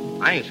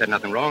 I ain't said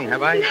nothing wrong,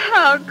 have I?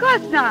 No, of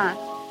course not.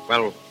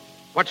 Well,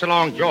 what's the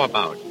long jaw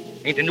about?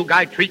 Ain't the new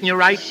guy treating you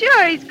right?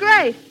 Sure, he's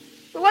great.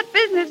 But what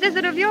business is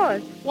it of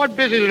yours? What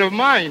business is it of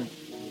mine?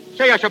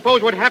 Say, I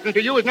suppose what happened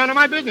to you is none of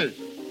my business.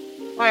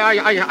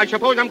 I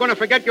suppose I'm going to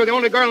forget you're the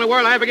only girl in the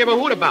world I ever give a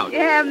hoot about.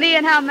 Yeah, me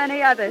and how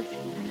many others.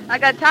 I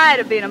got tired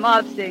of being a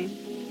mob scene.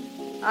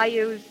 Are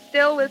you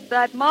still with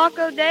that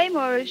Marco dame,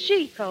 or is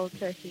she cold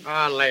turkey?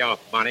 Oh, lay off,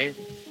 Bonnie.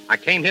 I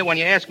came here when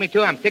you asked me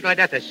to. I'm tickled to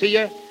death to see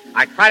you.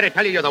 I try to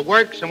tell you you're the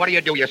works, and what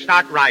do? You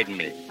start riding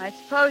me. I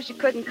suppose you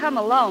couldn't come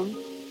alone.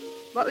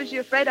 What was you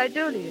afraid I'd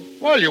do to you?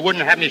 Well, you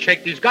wouldn't have me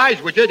shake these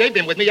guys, would you? They've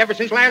been with me ever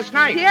since last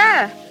night.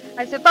 Yeah.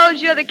 I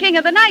suppose you're the king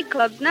of the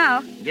nightclubs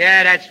now.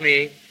 Yeah, that's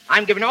me.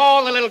 I'm giving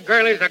all the little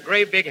girlies a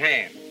great big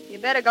hand. You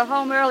better go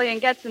home early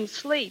and get some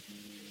sleep.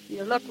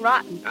 You look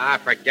rotten. Ah,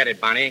 forget it,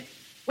 Bonnie.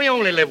 We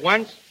only live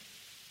once.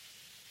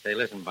 Say,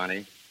 listen,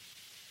 Bonnie.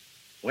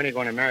 When are you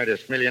going to marry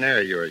this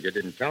millionaire of yours? You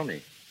didn't tell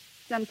me.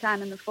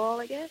 Sometime in the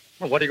fall, I guess.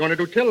 Well, what are you going to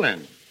do till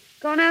then?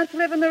 Going out to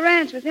live on the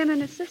ranch with him and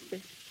his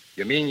sisters.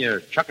 You mean you're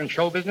chucking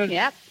show business?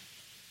 Yep.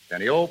 Then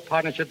the old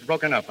partnership's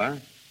broken up, huh?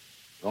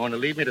 Going to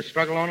leave me to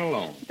struggle on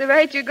alone. At the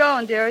rate you're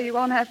going, dearie, you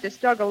won't have to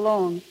struggle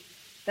long.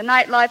 The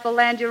nightlife will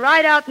land you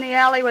right out in the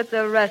alley with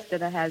the rest of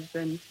the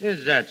has-beens.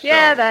 Is that so?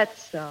 Yeah,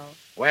 that's so.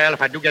 Well,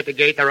 if I do get the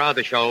gate, there are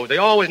other shows. They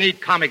always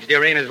need comics,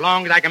 dearie, and as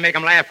long as I can make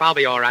them laugh, I'll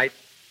be all right.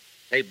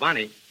 Say,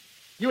 Bonnie,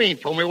 you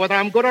ain't told me whether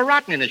I'm good or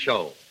rotten in the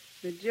show.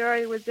 The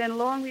jury was in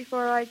long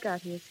before I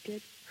got here,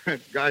 Skid.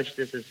 Gosh,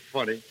 this is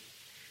funny.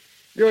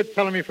 You were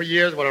telling me for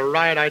years what a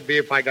riot I'd be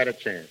if I got a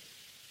chance.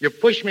 You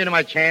pushed me to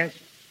my chance,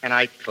 and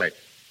I clicked.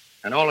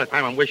 And all the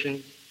time I'm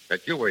wishing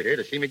that you were here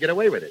to see me get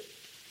away with it.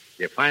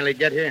 You finally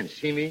get here and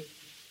see me,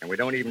 and we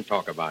don't even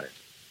talk about it.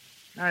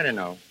 I don't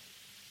know.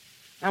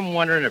 I'm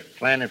wondering if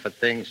planning for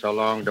things so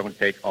long don't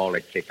take all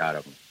the kick out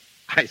of them.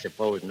 I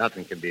suppose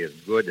nothing can be as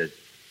good as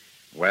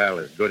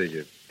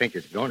you think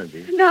it's going to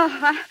be. No,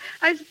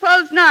 I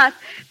suppose not.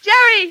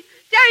 Jerry,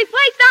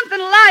 play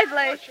something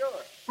lively.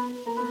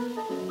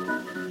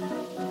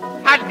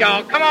 Hot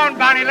dog, come on,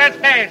 Bonnie, let's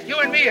dance. You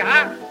and me,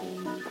 huh?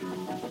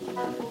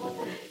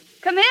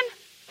 Come in.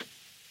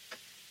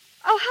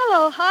 Oh,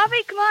 hello,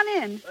 Harvey. Come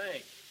on in.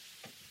 Thanks.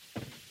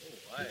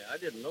 Oh, I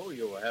didn't know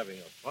you were having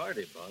a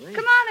party, Bonnie.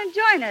 Come on and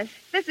join us.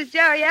 This is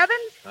Jerry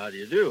Evans. How do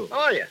you do?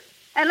 Oh, yeah.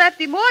 And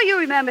Lefty Moore, you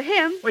remember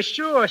him. Well,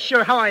 sure.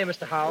 How are you,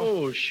 Mr. Howell?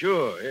 Oh,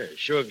 sure. Yeah,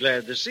 sure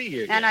glad to see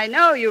you again. And I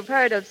know you've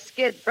heard of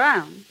Skid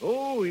Brown.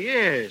 Oh,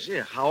 yes.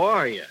 Yeah, how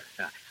are you?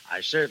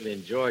 I certainly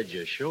enjoyed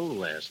your show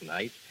last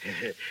night.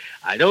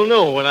 I don't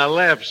know when I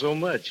laughed so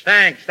much.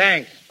 Thanks.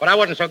 But I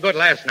wasn't so good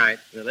last night.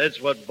 Well,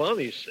 that's what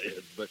Bonnie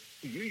said, but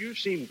you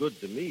seem good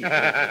to me.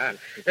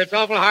 It's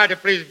awful hard to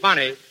please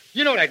Bonnie.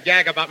 You know that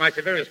gag about my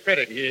severest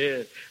critic.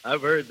 Yeah,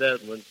 I've heard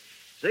that one.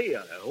 Say,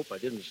 I hope I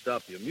didn't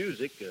stop your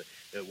music.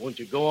 Won't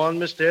you go on,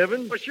 Mr.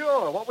 Evans? Well,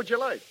 sure. What would you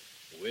like?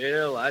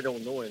 Well, I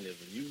don't know any of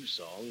the new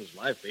songs.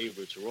 My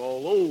favorites are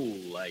all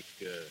old, like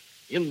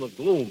In the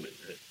Gloaming.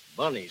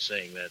 Bonnie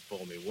sang that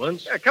for me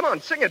once. Yeah, come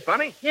on, sing it,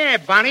 Bonnie. Yeah,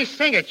 Bonnie,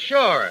 sing it,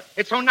 sure.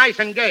 It's so nice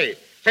and gay.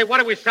 Say, what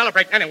do we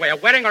celebrate anyway, a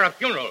wedding or a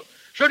funeral?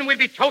 Shouldn't we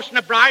be toasting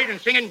the bride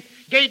and singing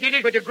gay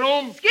ditties with the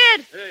groom?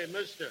 Skid! Hey,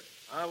 mister,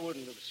 I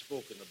wouldn't have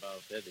spoken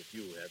about that if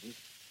you hadn't.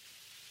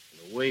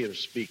 In a way of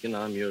speaking,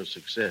 I'm your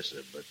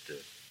successor, but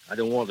I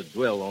don't want to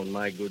dwell on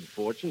my good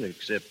fortune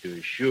except to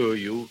assure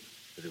you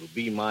that it'll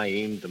be my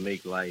aim to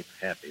make life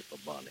happy for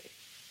Bonnie.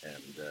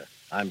 And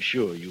I'm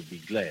sure you'll be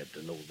glad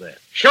to know that.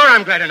 Sure,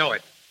 I'm glad to know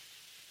it.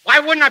 Why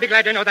wouldn't I be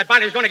glad to know that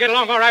Bonnie's going to get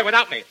along all right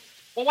without me?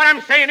 Well, what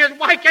I'm saying is,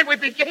 why can't we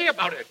be gay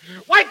about it?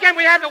 Why can't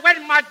we have the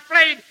wedding march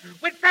played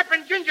with pepper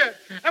and ginger?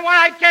 And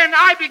why can't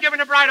I be giving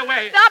the bride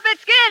away? Stop it,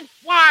 Skid!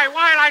 Why?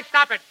 Why'll I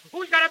stop it?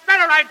 Who's got a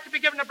better right to be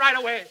giving the bride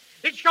away?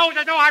 It shows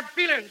there's no hard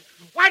feelings.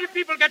 Why do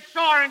people get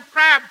sore and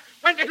crabbed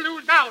when they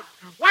lose out?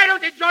 Why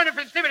don't they join the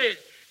festivities?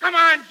 Come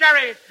on,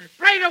 Jerry.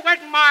 Play the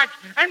wedding march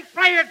and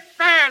play it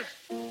fast.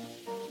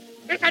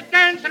 It's a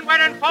dancing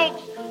wedding,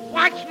 folks.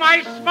 Watch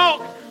my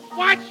smoke.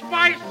 Watch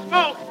my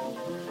smoke.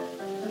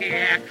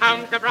 Here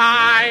comes the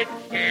bride.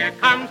 Here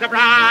comes the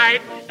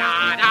bride.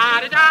 Da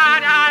da da da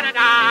da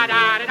da da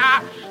da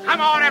da.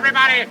 Come on,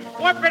 everybody.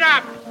 Whoop it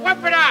up.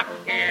 Whoop it up.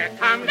 Here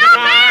comes the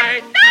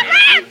bride. Stop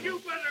it! You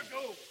better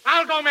go.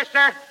 I'll go,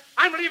 mister.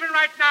 I'm leaving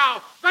right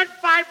now.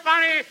 Goodbye,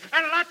 Bonny,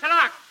 and lots of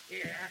luck.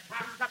 Here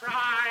comes the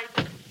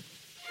bride.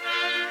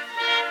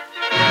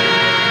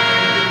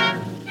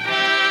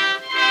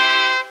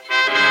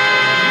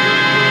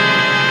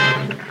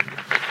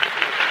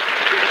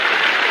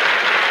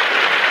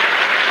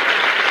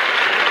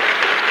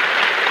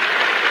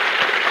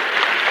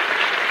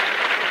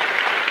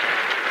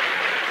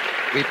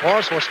 We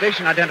pause for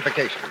station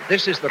identification.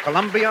 This is the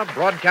Columbia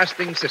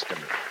Broadcasting System.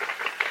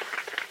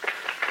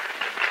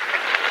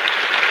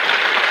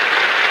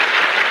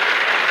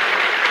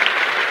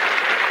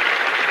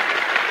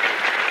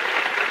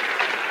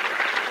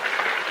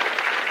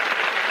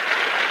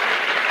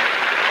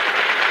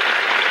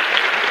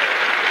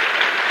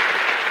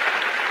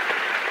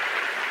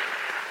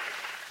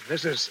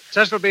 This is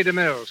Cecil B.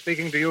 DeMille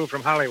speaking to you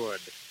from Hollywood.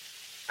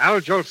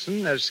 Al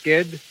Jolson as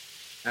Skid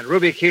and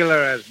Ruby Keeler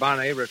as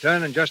Bonny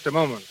return in just a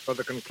moment for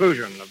the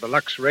conclusion of the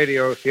Lux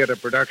Radio Theater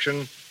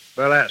production,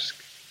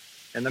 Burlesque.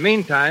 In the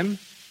meantime,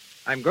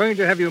 I'm going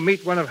to have you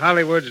meet one of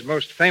Hollywood's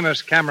most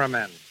famous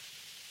cameramen.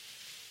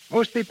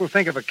 Most people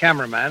think of a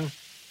cameraman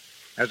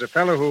as a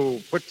fellow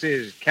who puts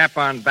his cap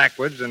on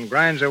backwards and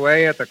grinds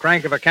away at the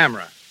crank of a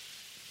camera.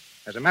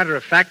 As a matter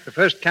of fact, the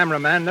first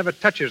cameraman never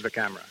touches the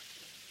camera.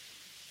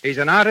 He's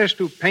an artist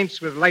who paints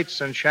with lights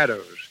and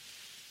shadows,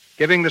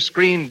 giving the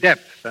screen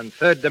depth and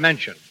third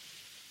dimension.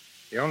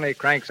 The only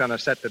cranks on a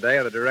set today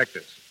are the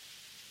directors.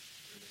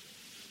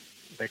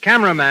 The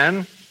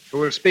cameraman who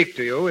will speak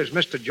to you is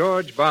Mr.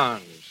 George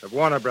Barnes of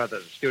Warner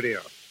Brothers Studio.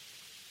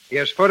 He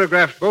has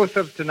photographed both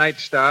of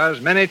tonight's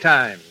stars many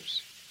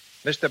times.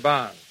 Mr.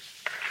 Barnes.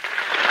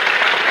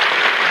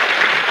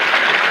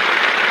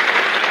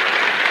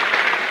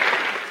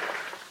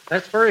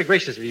 That's very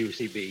gracious of you,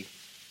 CB.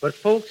 But,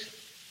 folks,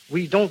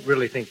 we don't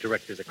really think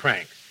directors are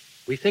cranks.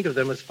 We think of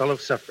them as fellow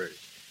sufferers.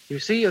 You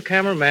see, a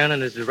cameraman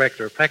and his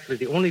director are practically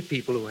the only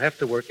people who have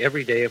to work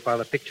every day while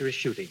a picture is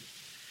shooting.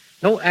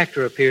 No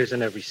actor appears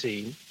in every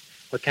scene.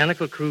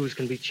 Mechanical crews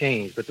can be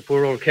changed, but the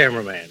poor old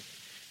cameraman,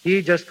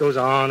 he just goes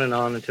on and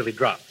on until he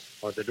drops,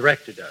 or the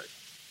director does.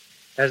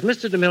 As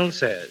Mr. DeMille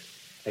says,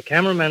 a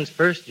cameraman's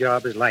first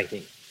job is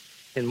lighting.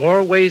 In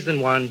more ways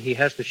than one, he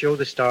has to show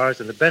the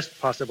stars in the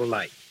best possible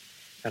light.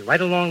 And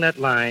right along that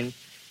line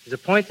is a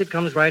point that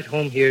comes right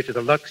home here to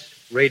the Lux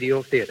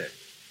Radio Theater.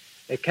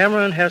 A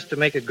cameraman has to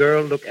make a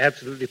girl look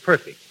absolutely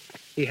perfect.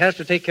 He has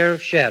to take care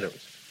of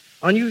shadows,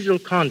 unusual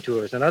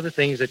contours, and other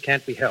things that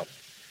can't be helped.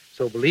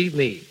 So believe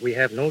me, we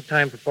have no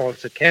time for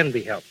faults that can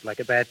be helped, like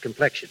a bad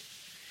complexion.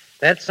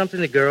 That's something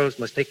the girls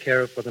must take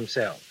care of for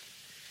themselves.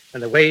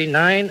 And the way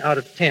 9 out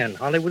of 10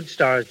 Hollywood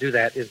stars do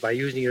that is by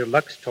using your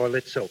Lux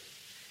toilet soap.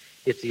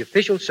 It's the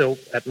official soap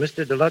at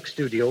Mr. Deluxe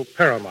Studio,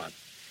 Paramount,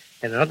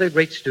 and other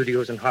great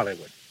studios in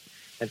Hollywood.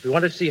 And if you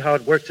want to see how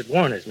it works at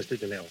Warner's, Mr.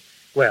 DeMille,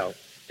 well,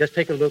 just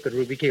take a look at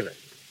Ruby Keeler.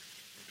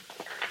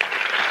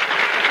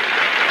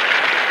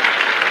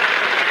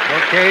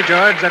 Okay,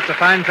 George, that's a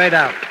fine fade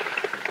out.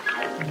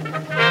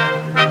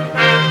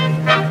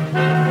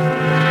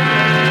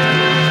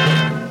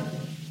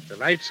 The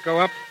lights go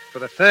up for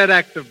the third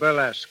act of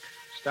Burlesque,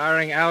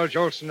 starring Al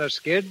Jolson as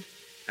Skid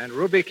and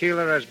Ruby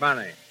Keeler as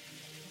Bonny.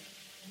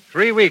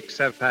 3 weeks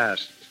have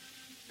passed,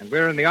 and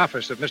we're in the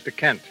office of Mr.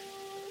 Kent,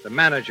 the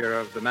manager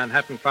of the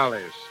Manhattan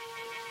Follies.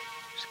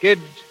 Skid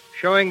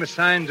showing the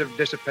signs of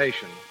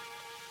dissipation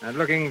and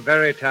looking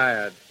very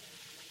tired.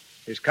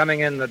 He's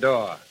coming in the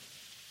door.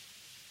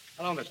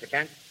 Hello, Mr.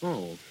 Kent.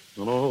 Oh,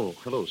 hello.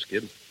 Hello,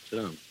 Skid. Sit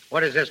down.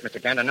 What is this, Mr.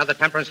 Kent? Another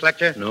temperance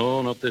lecture?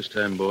 No, not this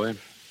time, boy.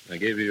 I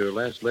gave you your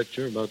last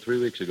lecture about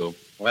 3 weeks ago.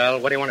 Well,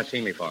 what do you want to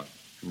see me for?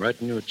 I'm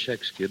writing you a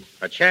check, Skid.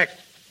 A check?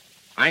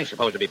 I ain't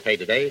supposed to be paid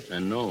today.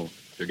 And no,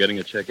 you're getting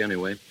a check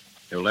anyway.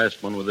 Your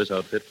last one with this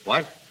outfit.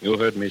 What? You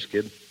heard me,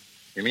 Skid.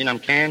 You mean I'm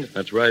canned?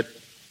 That's right.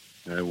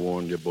 I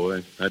warned you,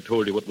 boy. I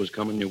told you what was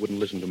coming. You wouldn't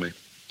listen to me.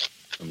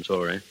 I'm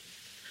sorry.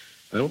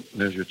 Well,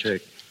 there's your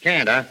check.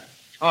 Canned, huh?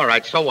 All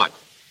right, so what?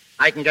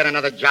 I can get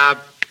another job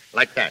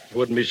like that. I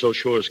wouldn't be so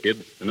sure,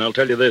 Skid. And I'll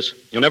tell you this.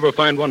 You'll never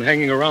find one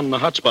hanging around in the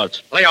hot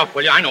spots. Lay off,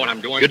 will you? I know what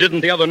I'm doing. You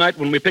didn't the other night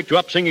when we picked you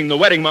up singing the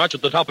wedding march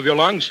at the top of your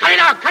lungs? Cut it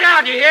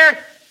out, you hear?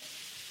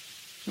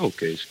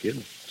 Okay, Skid.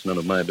 It's none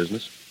of my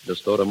business.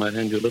 Just thought I might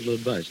hand you a little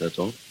advice, that's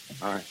all.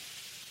 All right.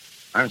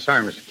 I'm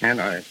sorry, Mr.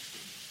 Kent.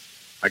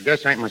 I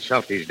guess I ain't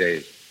myself these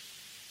days.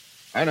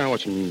 I don't know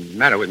what's the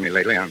matter with me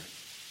lately. I'm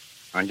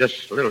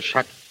just a little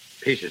shut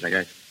Pieces, I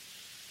guess.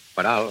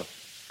 But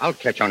I'll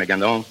catch on again,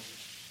 though.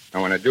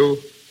 And when I do,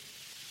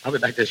 I'll be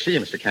back to see you,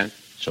 Mr. Kent.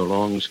 So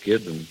long,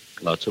 Skid, and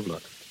lots of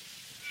luck.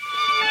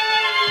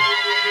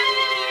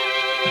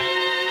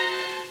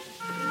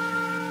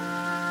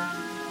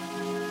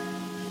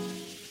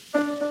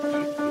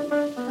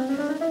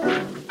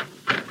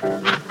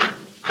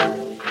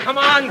 Come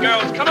on,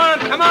 girls. Come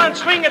on.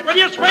 Swing it. Will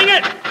you swing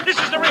it? This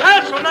is the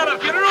rehearsal, not a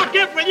funeral.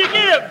 Give, will you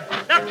give?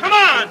 Now, come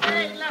on.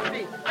 Hey,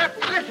 Lefty,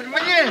 listen,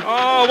 will you?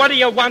 Oh, what do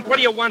you want? What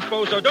do you want,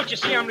 Bozo? Don't you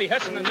see I'm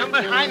rehearsing a number?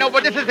 I know,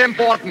 but this is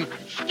important.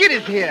 Skid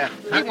is here.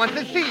 He wants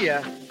to see you.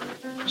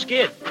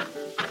 Skid?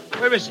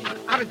 Where is he?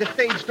 Out at the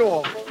stage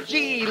door.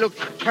 Gee, he looks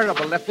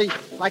terrible, Lefty.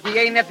 Like he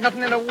ain't had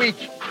nothing in a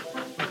week.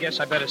 I guess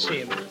I better see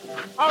him.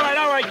 All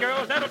right,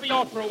 girls. That'll be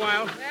all for a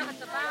while.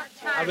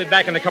 I'll be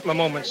back in a couple of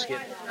moments, Skid.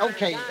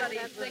 Okay.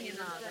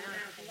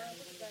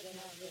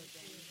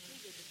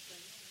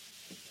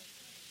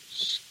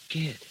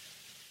 Skid.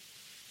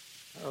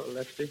 Oh,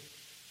 Lefty.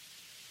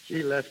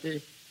 Gee,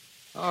 Lefty.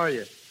 How are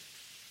you?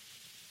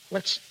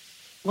 What's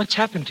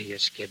happened to you,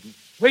 Skid?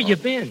 Where you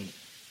been?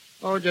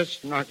 Oh,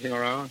 just knocking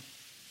around.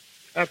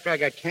 After I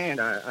got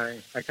canned,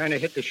 I kind of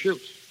hit the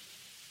chutes.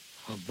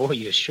 Oh, boy,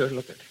 you sure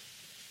look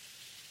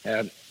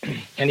it.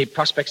 Any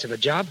prospects of a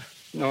job?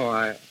 No,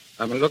 I've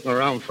been looking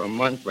around for a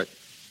month, but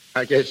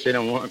I guess they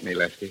don't want me,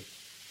 Lefty.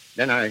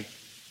 Then I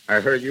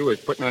heard you was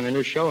putting on a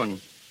new show,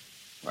 and,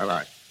 well,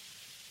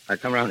 I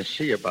come around to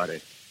see you about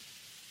it.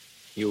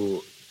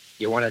 You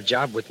want a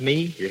job with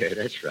me? Yeah,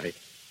 that's right.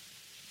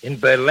 In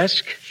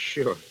Burlesque?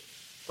 Sure.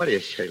 What do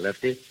you say,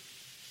 Lefty?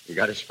 You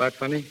got a spot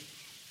for me?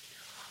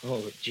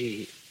 Oh,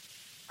 gee.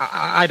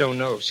 I don't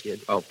know,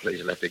 Skid. Oh,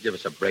 please, Lefty, give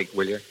us a break,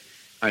 will you?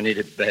 I need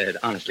it bad,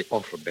 honestly,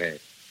 awful bad.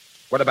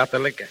 What about the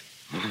liquor?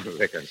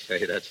 Liquor,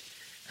 say,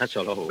 that's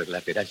all over with,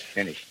 Lefty. That's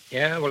finished.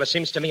 Yeah, well, it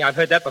seems to me I've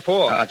heard that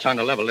before. It's on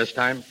the level this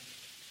time.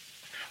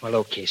 Well,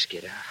 okay,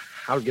 Skid.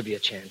 I'll give you a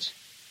chance.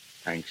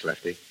 Thanks,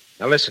 Lefty.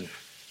 Now, listen.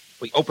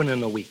 We open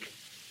in a week.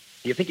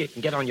 Do you think you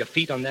can get on your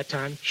feet on that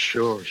time?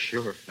 Sure.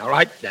 All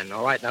right, then.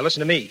 All right. Now,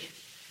 listen to me.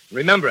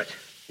 Remember it.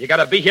 You got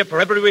to be here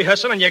for every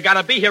rehearsal, and you got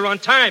to be here on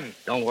time.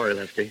 Don't worry,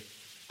 Lefty.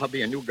 I'll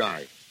be a new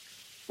guy.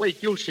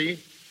 Wait, you'll see.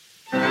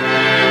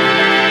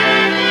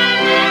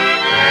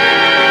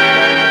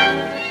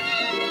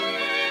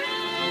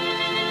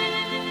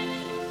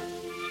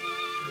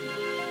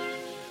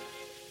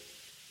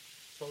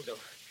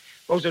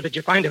 Bozo, did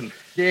you find him?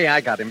 Yeah,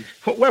 I got him.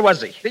 Where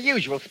was he? The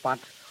usual spot.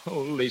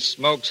 Holy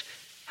smokes.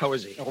 How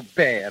is he? Oh,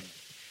 bad.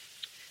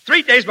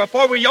 3 days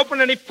before we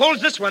open, and he pulls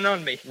this one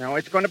on me. No,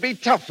 it's going to be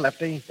tough,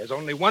 Lefty. There's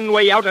only one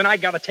way out, and I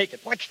got to take it.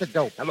 What's the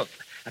dope? Now, look,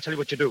 I'll tell you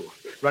what you do.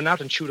 Run out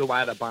and shoot a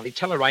wire to Bonny.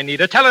 Tell her I need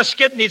her. Tell her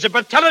Skid needs her,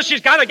 but tell her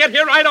she's got to get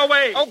here right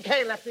away.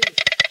 Okay, Lefty.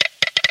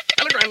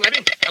 Telegram,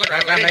 lady.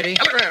 Telegram lady.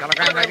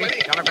 Telegram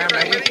lady. Telegram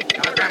lady.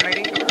 Telegram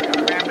lady.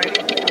 Telegram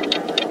lady.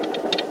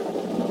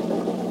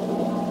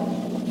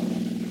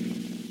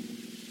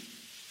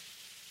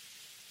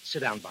 Sit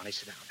down, Bonny,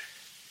 sit down.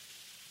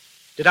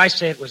 Did I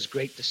say it was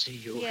great to see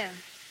you? Yeah.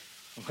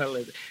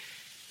 Well,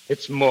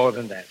 it's more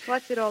than that.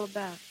 What's it all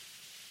about?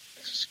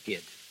 Skid.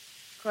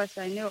 Of course,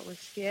 I knew it was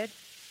Skid.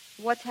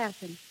 What's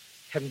happened?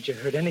 Haven't you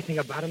heard anything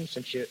about him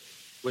since you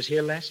was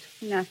here last?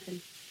 Nothing.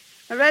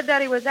 I read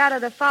that he was out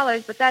of the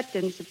Follies, but that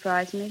didn't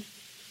surprise me.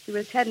 He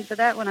was heading for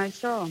that when I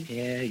saw him.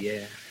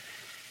 Yeah.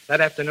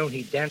 That afternoon,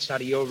 he danced out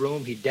of your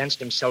room. He danced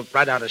himself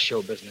right out of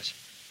show business.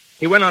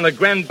 He went on a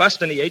grand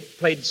bust, and he ain't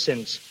played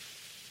since.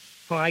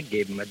 Oh, I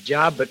gave him a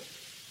job, but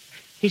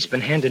he's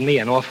been handing me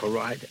an awful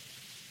ride.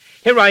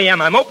 Here I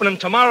am. I'm opening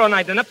tomorrow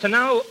night, and up to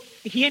now,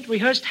 he ain't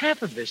rehearsed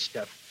half of this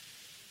stuff.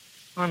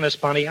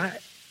 Honest, Bonny, I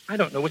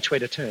don't know which way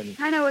to turn.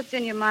 I know what's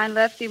in your mind,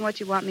 Lefty, and what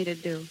you want me to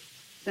do.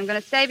 So I'm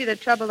going to save you the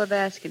trouble of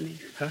asking me.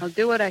 Huh? I'll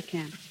do what I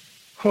can.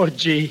 Oh,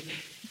 gee,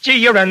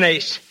 you're an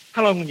ace.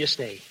 How long will you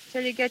stay?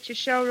 Till you get your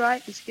show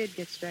right and Skid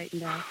gets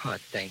straightened out. Oh,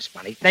 thanks,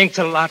 Bonny. Thanks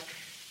a lot.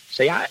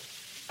 Say, I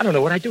don't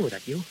know what I'd do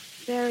without you.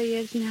 There he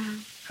is now.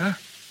 Huh?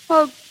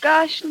 Oh,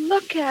 gosh,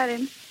 look at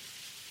him.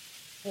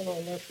 Hello,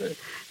 Lefty.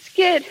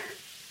 Skid.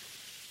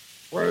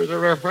 Where's the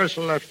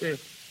rehearsal, Lefty?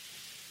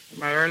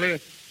 Am I early?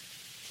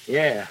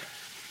 Yeah,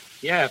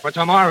 for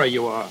tomorrow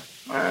you are.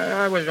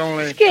 I was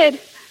only... Skid.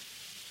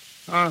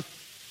 Huh?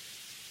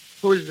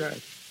 Who's that?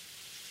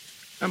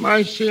 Am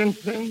I seeing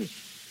things?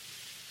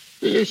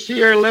 Do you see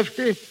her,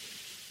 Lefty?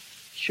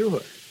 Sure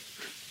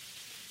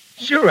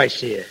I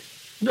see her.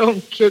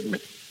 Don't kid me.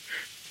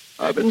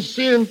 I've been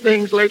seeing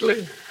things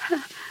lately.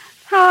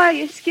 How are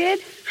you, Skid?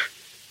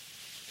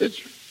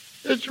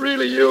 It's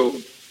really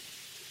you.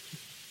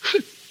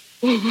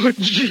 Oh,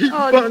 gee,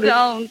 Oh, Bonny.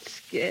 don't,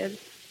 Skid.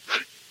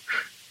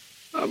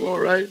 I'm all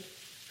right.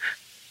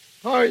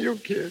 How are you,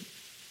 kid?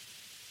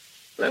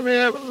 Let me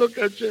have a look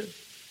at you.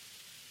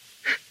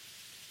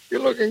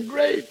 You're looking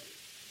great.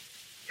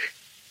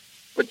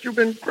 But you've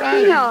been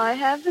crying. No, I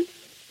haven't.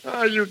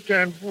 Oh, you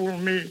can't fool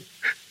me.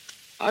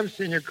 I've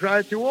seen you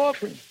cry too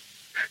often.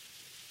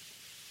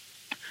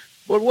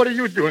 But what are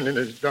you doing in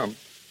this dump?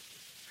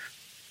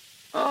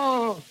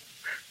 Oh,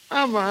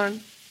 I'm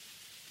on.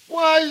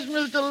 Why's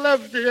Mr.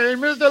 Lefty,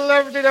 Mr.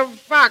 Lefty the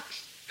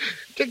fox?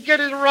 To get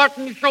his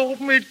rotten soul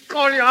from me,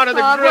 call you out of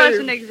the It grave.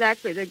 wasn't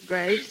exactly the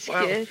grave, Skid.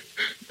 Well,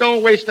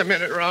 don't waste a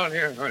minute around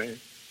here, honey.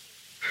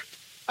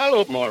 I'll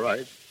open all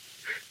right.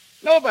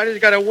 Nobody's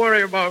got to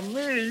worry about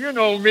me. You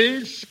know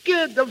me,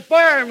 Skid, the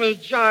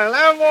fireman's child.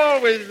 I'm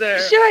always there.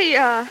 Sure you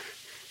are.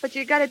 But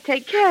you got to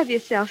take care of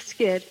yourself,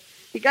 Skid.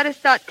 You got to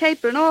start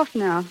tapering off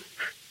now.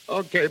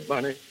 Okay,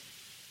 Bonnie.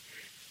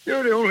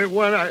 You're the only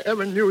one I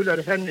ever knew that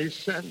had any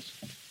sense.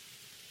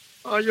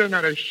 Oh, you're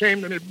not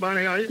ashamed of me,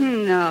 Bonnie, are you?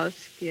 No,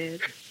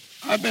 Skid.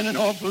 I've been an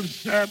awful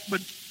sap,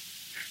 but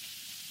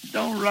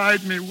don't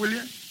ride me, will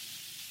you?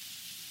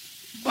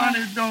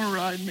 Bonnie, don't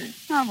ride me.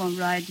 I won't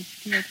ride you,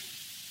 Skid.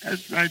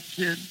 That's right,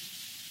 kid.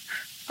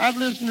 I've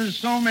listened to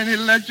so many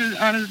lectures,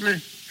 honestly.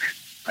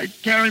 I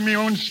carry my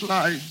own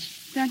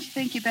slides. Don't you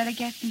think you better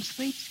get some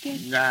sleep,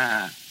 Skid?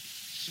 Nah,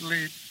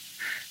 sleep.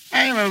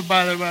 I ain't no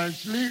bother about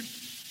sleep.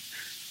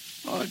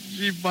 Oh,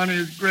 gee, Bonnie,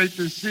 it's great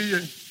to see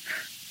you.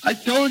 I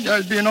told you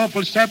I'd be an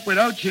awful sap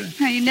without you.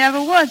 You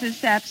never was a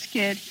sap,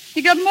 Skid.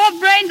 You got more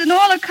brains than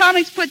all the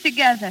comics put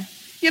together.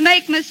 You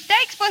make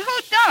mistakes, but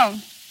who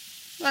don't?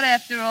 But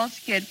after all,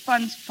 Skid,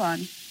 fun's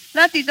fun.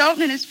 Lefty's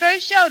opening his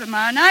first show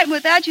tomorrow night, and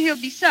without you, he'll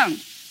be sunk.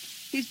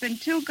 He's been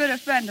too good a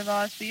friend of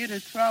ours for you to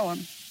throw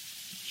him.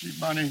 Gee,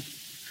 Bonnie,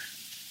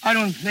 I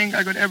don't think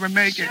I could ever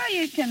make it. Sure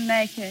you can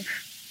make it.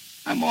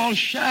 I'm all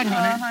shot,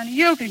 honey. Oh, honey,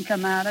 you can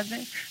come out of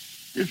it.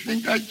 You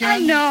think I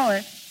can? I know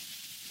it.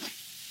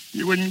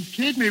 You wouldn't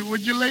kid me,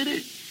 would you,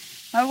 lady?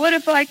 I would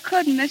if I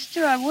could,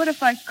 mister. I would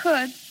if I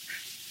could.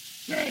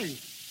 Hey,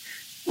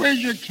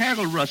 where's your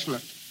cattle rustler?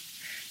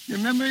 You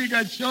remember he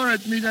got sore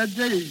at me that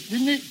day,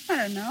 didn't he? I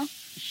don't know.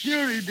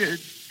 Sure he did.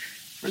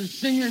 For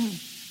singing,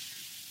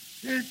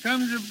 Here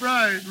Comes the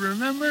Bride,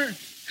 remember?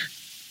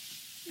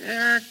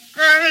 Here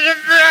comes the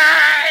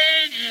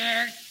bride,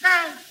 here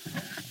comes.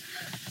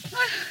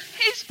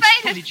 He's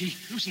fainted. Bonnie, gee,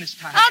 loosen his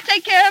tie. I'll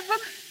take care of him.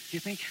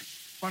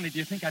 Bonnie, do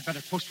you think I'd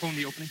better postpone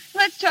the opening?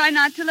 Let's try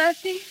not to,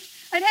 Lefty.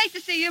 I'd hate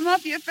to see you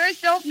up your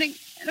first opening,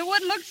 and it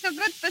wouldn't look so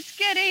good for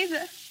Skid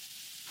either.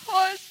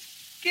 Poor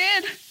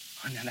Skid.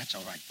 Oh, no, that's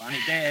all right, Bonnie.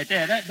 There,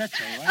 that's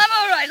all right. I'm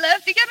all right,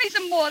 Lefty. Get me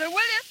some water, will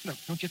you? Look,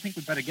 don't you think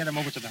we'd better get him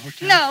over to the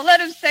hotel? No, let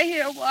him stay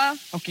here a while.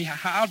 Okay,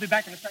 I'll be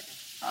back in a second.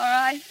 All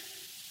right.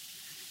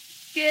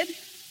 Skid,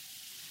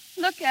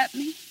 look at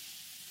me.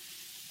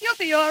 You'll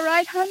be all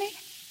right, honey.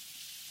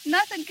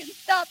 Nothing can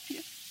stop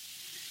you.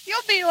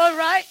 You'll be all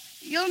right.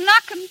 You'll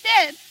knock him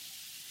dead.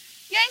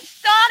 You ain't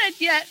started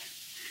yet.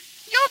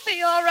 You'll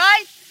be all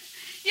right.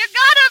 You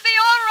gotta be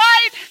all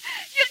right.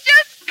 You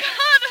just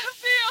gotta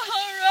be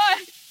all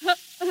right.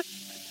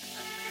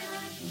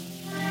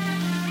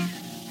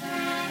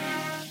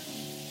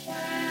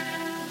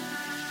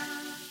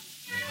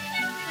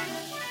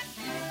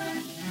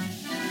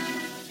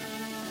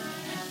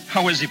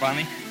 How is he,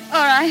 Bonnie?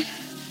 All right.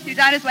 He's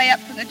on his way up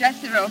from the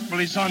dressing room. Well,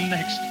 he's on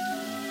next.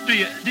 Do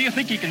you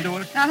think he can do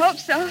it? I hope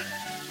so.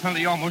 Well,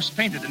 he almost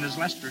fainted in his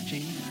last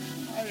routine.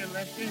 Hiya,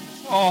 Lefty.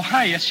 Oh,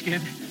 hiya,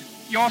 Skid.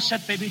 You all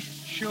set, baby?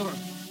 Sure.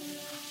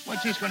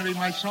 What's this going to be,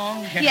 my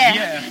song?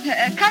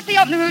 Yeah. Cut the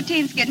opening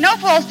routine, Skid. No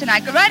falls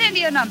tonight. Go right into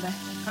your number.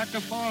 Cut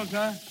the falls,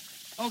 huh?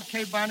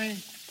 Okay, Bonnie.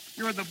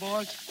 You're the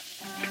boss.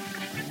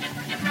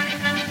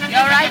 You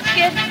all right,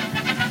 Skid?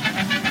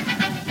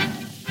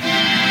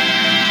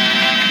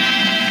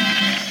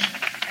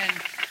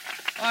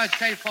 Oh,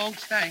 say,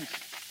 folks, thanks.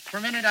 For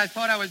a minute, I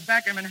thought I was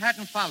back in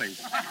Manhattan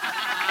Follies.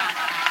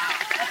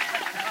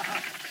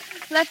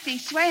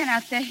 Lefty's swaying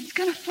out there. He's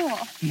gonna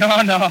fall.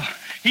 No.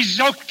 He's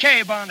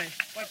okay, Bonnie.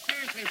 But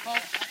seriously,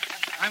 folks,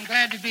 I'm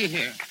glad to be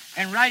here.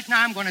 And right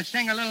now, I'm going to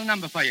sing a little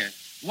number for you.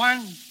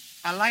 One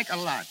I like a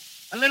lot.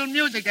 A little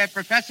music there,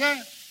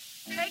 Professor.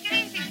 Take it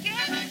easy, Skid.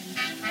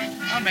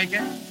 I'll make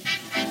it.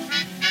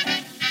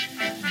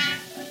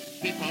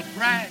 People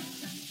brag,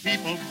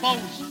 people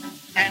boast,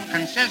 and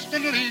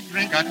consistently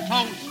drink a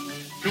toast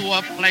to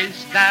a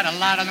place that a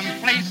lot of them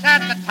place at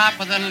the top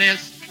of the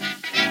list.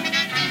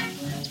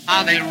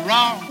 Are they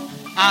wrong?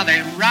 Are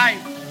they right?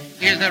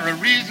 Is there a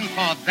reason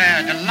for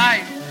their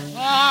delight?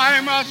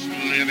 I must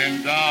live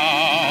in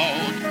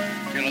doubt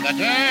till the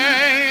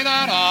day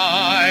that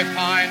I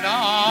find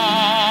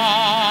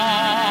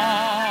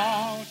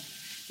out.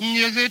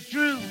 Is it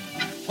true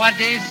what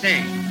they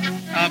say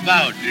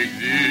about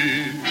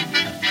disease?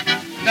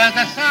 Does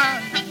the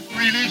sun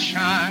really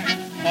shine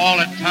all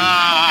the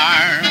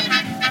time?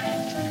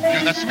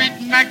 Do the sweet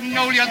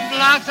magnolias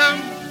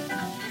blossom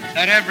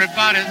that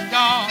everybody's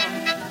gone?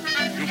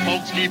 Do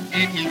folks keep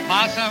eating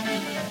possum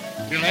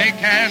till they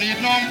can't eat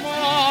no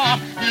more?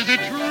 Is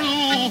it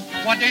true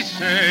what they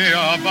say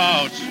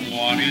about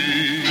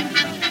Swanee?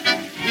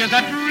 Is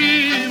a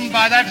dream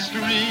by that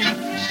stream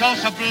so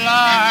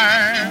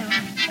sublime?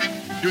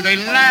 Do they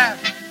laugh?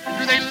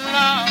 Do they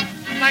love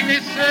like they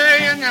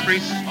say in every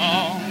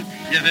song?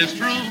 If it's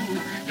true,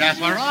 that's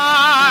where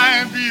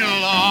I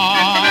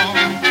belong.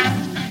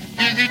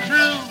 Is it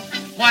true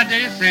what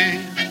they say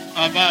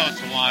about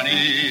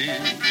Swanee?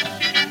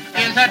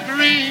 Is a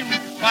dream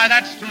by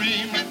that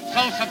stream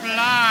so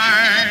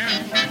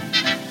sublime?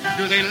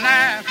 Do they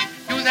laugh?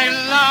 Do they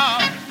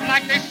love?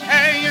 Like they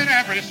say in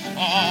every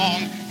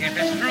song. If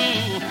it's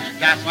true,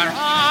 that's where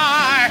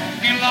I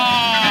belong.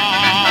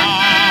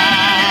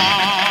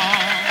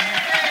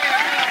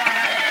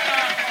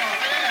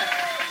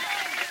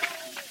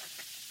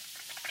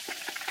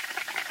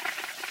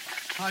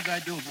 How'd I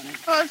do, honey?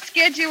 Oh,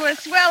 Skid, you were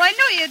swell. I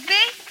knew you'd be.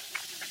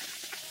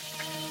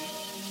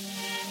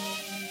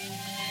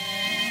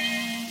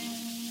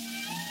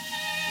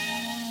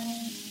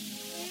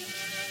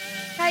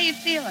 How you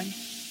feeling?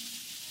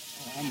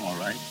 Oh, I'm all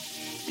right.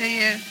 Do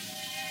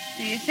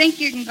you think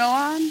you can go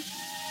on?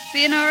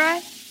 Being all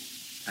right?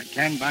 I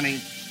can, Bonnie,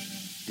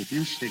 if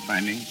you stick by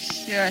me.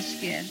 Sure,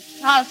 Skid.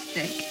 I'll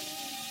stick.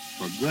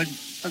 For good?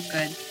 For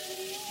good.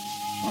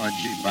 Oh,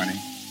 gee, Bonnie.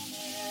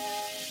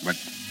 But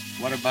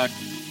what about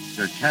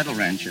your cattle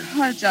rancher?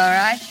 Oh, it's all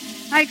right.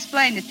 I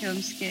explained it to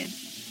him, Skid.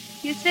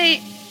 You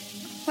see,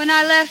 when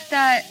I left,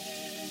 I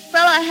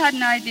had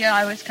an idea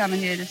I was coming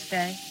here to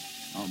stay.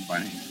 Oh,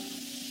 Bonnie,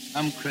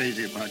 I'm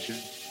crazy about you.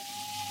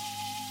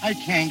 I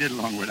can't get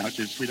along without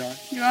you, sweetheart.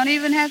 You won't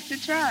even have to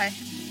try.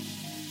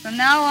 From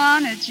now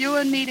on, it's you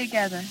and me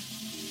together.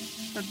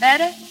 For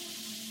better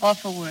or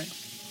for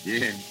worse.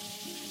 Yeah,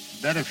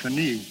 better for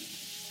me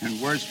and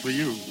worse for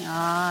you.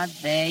 Ah,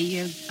 there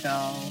you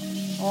go.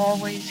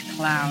 Always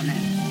clowning.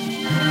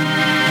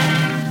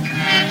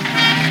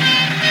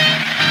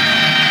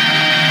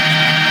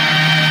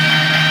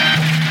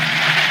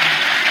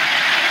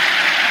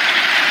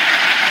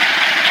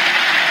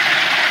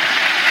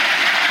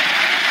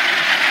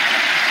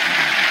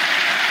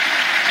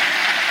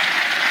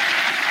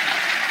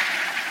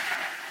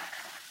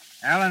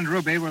 Al and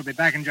Ruby will be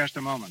back in just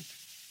a moment.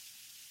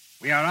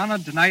 We are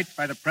honored tonight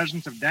by the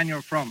presence of Daniel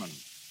Frohman.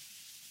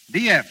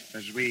 D.F.,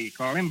 as we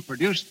call him,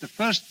 produced the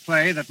first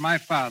play that my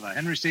father,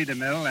 Henry C.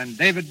 DeMille, and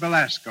David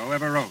Belasco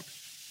ever wrote.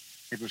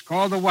 It was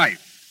called The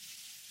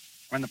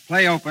Wife. When the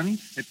play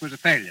opened, it was a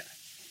failure.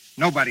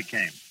 Nobody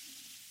came.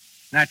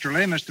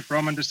 Naturally, Mr.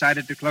 Frohman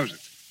decided to close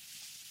it.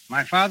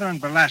 My father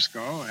and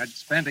Belasco had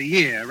spent a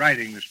year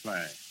writing this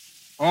play.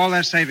 All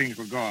their savings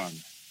were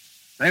gone.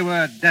 They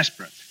were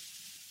desperate.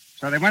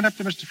 So they went up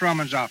to Mr.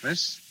 Frohman's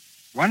office.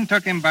 One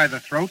took him by the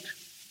throat.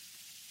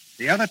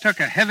 The other took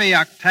a heavy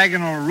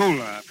octagonal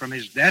ruler from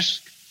his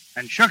desk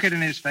and shook it in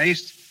his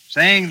face,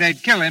 saying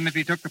they'd kill him if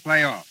he took the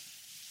play off.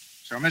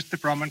 So Mr.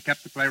 Frohman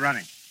kept the play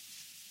running.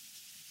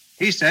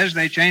 He says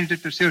they changed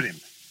it to suit him.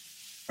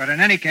 But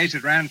in any case,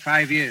 it ran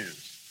 5 years.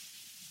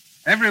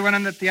 Everyone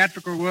in the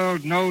theatrical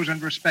world knows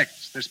and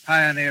respects this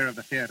pioneer of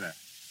the theater.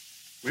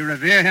 We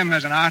revere him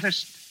as an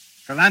artist,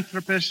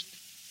 philanthropist,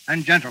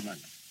 and gentleman.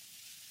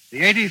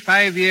 The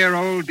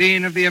 85-year-old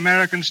dean of the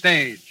American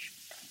stage,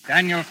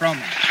 Daniel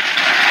Frohman.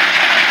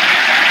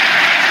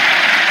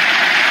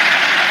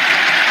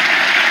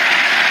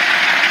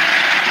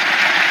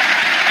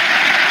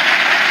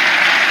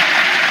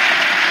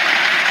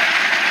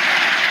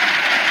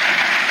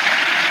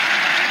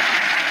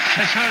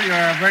 Cecil,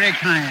 you're very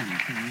kind.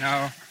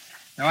 No,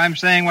 I'm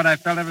saying what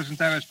I've felt ever since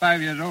I was 5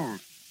 years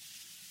old.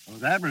 Well,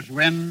 that was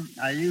when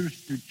I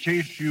used to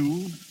chase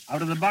you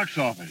out of the box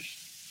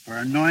office for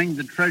annoying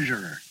the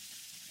treasurer.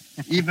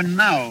 Even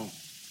now,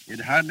 it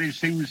hardly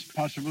seems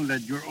possible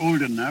that you're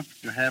old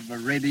enough to have a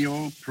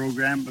radio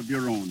program of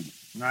your own.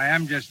 I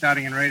am just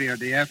starting in radio,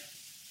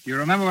 D.F. Do you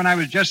remember when I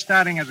was just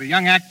starting as a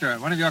young actor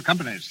at one of your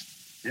companies?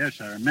 Yes,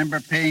 I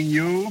remember paying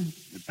you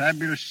the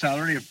fabulous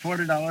salary of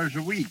 $40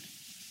 a week.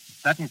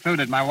 That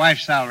included my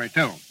wife's salary,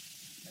 too.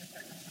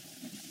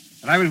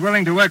 But I was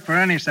willing to work for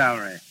any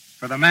salary.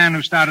 For the man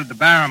who started the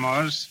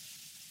Barrymores,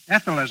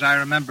 Ethel, as I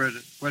remember it,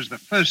 was the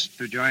first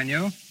to join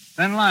you.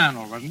 Then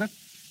Lionel, wasn't it?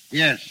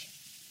 Yes.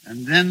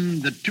 And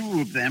then the two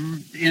of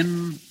them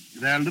in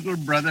their little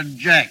brother,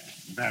 Jack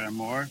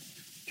Barrymore,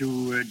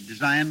 to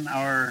design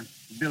our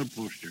bill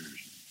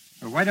posters.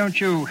 Well, why don't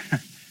you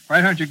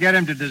get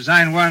him to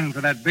design one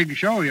for that big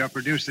show you're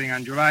producing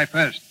on July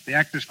 1st, the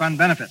Actors Fund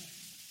benefit?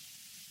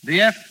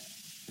 D.F.,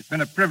 it's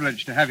been a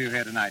privilege to have you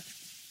here tonight.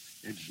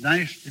 It's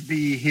nice to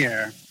be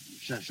here,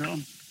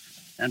 Cecil,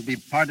 and be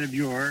part of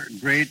your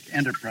great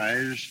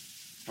enterprise,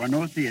 for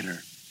no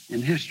theater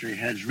in history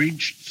has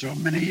reached so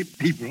many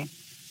people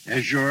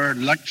as your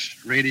Lux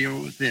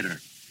Radio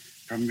Theater.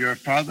 From your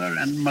father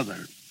and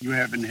mother, you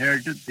have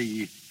inherited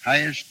the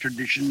highest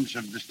traditions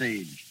of the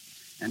stage,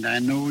 and I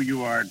know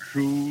you are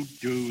true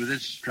to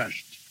this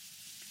trust.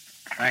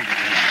 Thank you.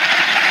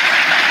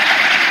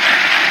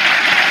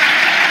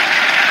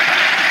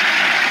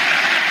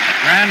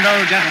 Grand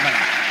old gentleman.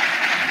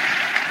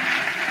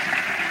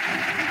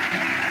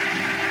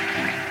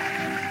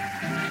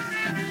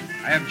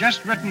 I have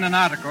just written an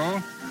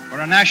article for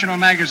a national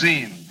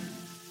magazine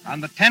on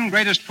the 10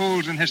 greatest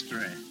fools in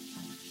history.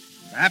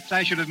 Perhaps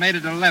I should have made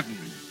it 11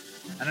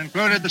 and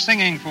included the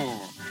singing fool,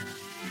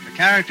 the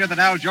character that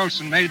Al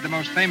Jolson made the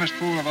most famous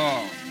fool of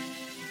all.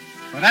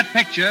 For that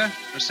picture,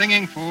 the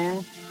singing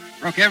fool,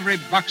 broke every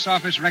box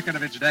office record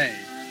of its day.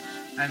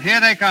 And here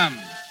they come,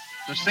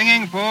 the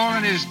singing fool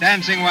and his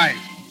dancing wife.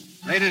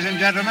 Ladies and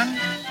gentlemen,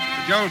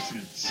 the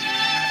Jolsons.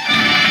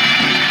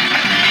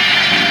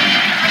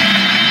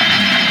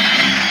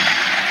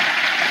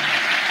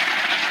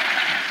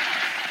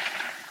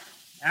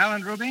 Al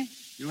and Ruby,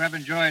 you have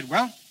enjoyed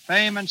wealth,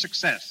 fame, and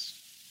success.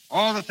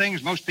 All the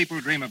things most people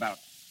dream about.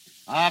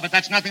 But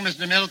that's nothing,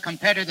 Mr. DeMille,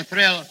 compared to the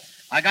thrill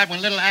I got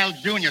when little Al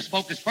Jr.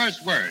 spoke his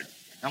first word.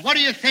 And what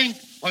do you think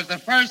was the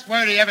first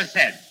word he ever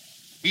said?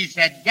 He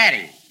said,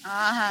 Daddy.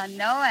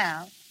 No,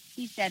 Al.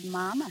 He said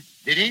Mama.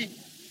 Did he?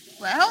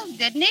 Well,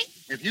 didn't he?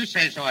 If you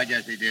say so, I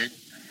guess he did.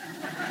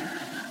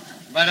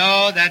 But,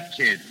 oh, that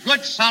kid.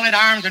 Good, solid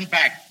arms and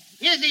back.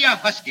 Is he a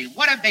husky?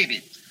 What a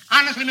baby.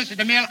 Honestly, Mr.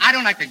 DeMille, I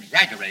don't like to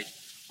exaggerate,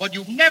 but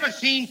you've never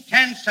seen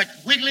 10 such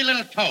wiggly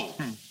little toes.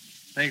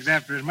 Takes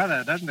after his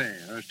mother, doesn't he?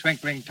 Those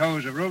twinkling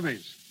toes of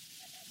Ruby's.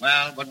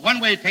 Well, but one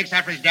way he takes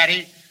after his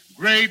daddy,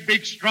 great,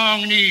 big,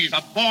 strong knees,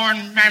 a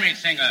born mammy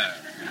singer.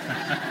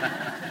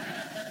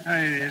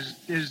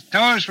 His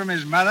toes from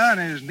his mother and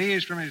his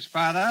knees from his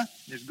father.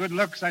 His good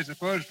looks, I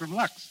suppose, from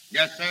Lux.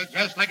 Yes, sir,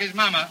 just like his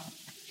mama.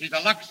 She's a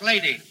Lux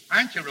lady,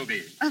 aren't you,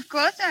 Ruby? Of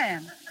course I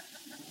am.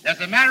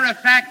 As a matter of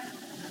fact,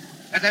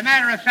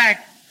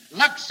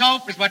 Lux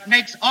soap is what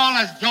makes all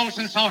us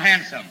Jolson so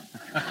handsome.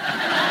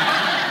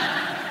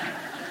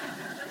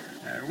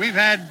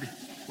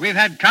 We've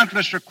had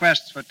countless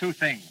requests for two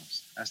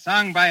things, a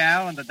song by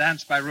Al and a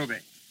dance by Ruby.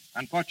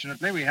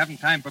 Unfortunately, we haven't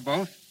time for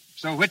both,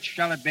 so which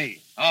shall it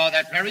be? Oh,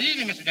 that's very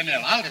easy, Mr.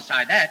 DeMille. I'll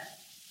decide that.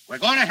 We're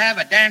going to have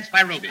a dance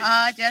by Ruby.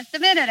 Just a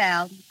minute,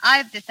 Al.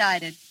 I've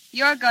decided.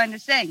 You're going to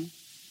sing.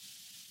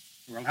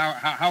 Well,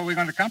 how are we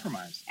going to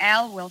compromise?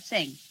 Al will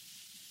sing.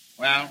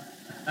 Well,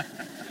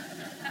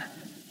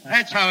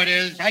 that's how it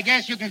is. I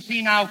guess you can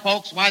see now,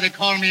 folks, why they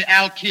call me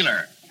Al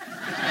Keeler.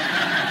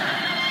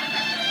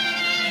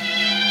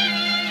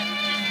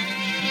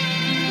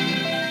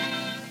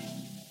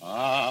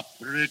 A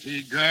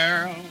pretty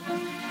girl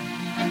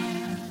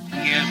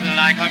is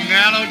like a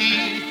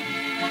melody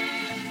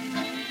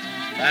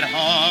that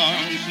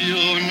haunts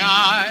you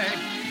night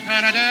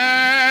and a day,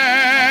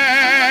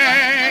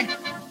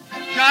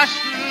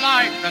 just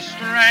like the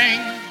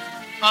strain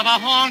of a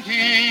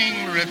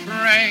haunting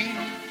refrain.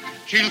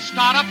 She'll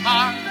start a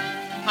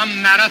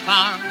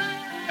marathon,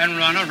 and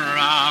run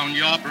around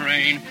your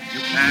brain. You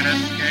can't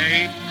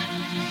escape.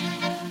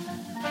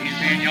 She's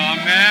in your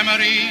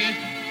memory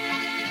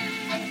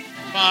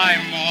by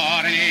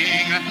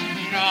morning,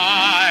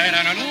 night,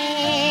 and noon.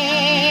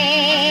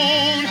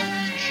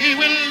 She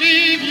will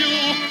leave you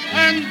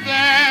and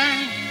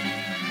then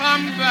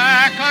come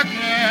back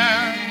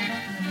again.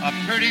 A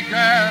pretty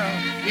girl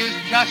is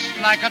just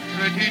like a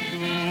pretty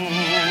tune.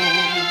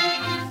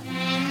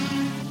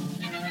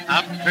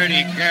 A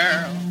pretty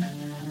girl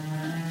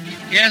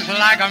is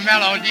like a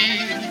melody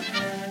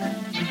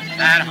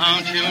that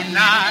haunts you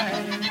night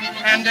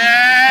and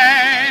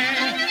day,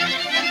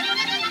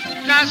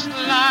 just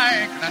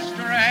like the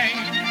strain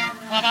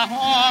of a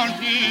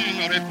haunting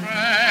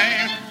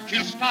refrain.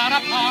 She'll start a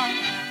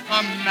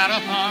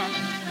marathon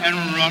and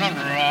run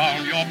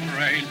around your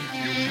brain.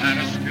 You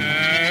can't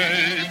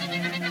escape.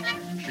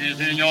 She's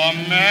in your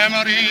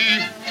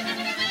memory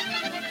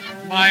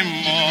by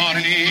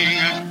morning,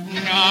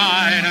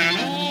 night, and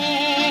noon.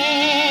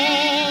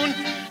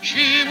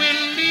 She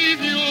will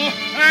leave you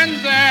and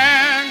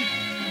then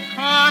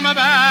come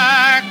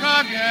back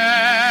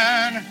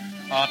again.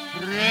 A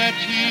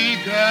pretty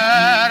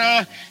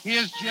girl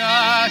is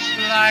just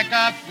like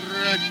a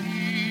pretty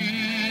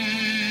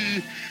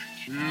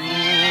tune.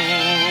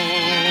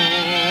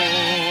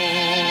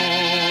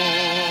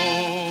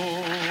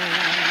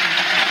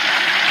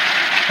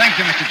 Thank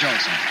you, Mr.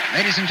 Jolson.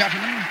 Ladies and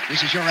gentlemen,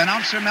 this is your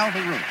announcer,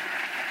 Melville Rule.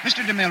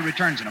 Mr. DeMille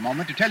returns in a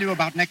moment to tell you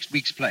about next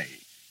week's play.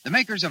 The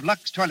makers of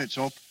Lux Toilet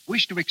Soap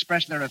wish to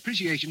express their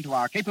appreciation to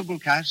our capable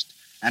cast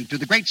and to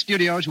the great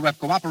studios who have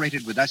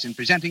cooperated with us in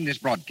presenting this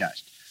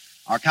broadcast.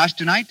 Our cast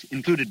tonight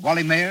included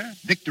Wally Mayer,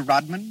 Victor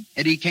Rodman,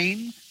 Eddie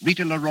Kane,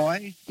 Rita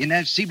Leroy,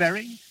 Inez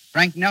Seabury,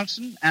 Frank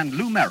Nelson, and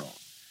Lou Merrill.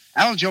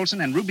 Al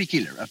Jolson and Ruby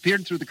Keeler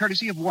appeared through the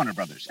courtesy of Warner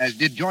Brothers, as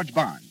did George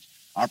Barnes.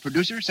 Our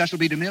producer, Cecil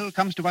B. DeMille,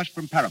 comes to us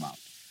from Paramount.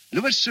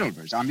 Louis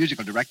Silvers, our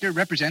musical director,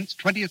 represents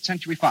 20th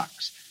Century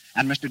Fox.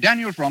 And Mr.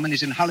 Daniel Frohman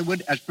is in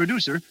Hollywood as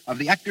producer of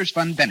the Actors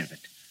Fund Benefit.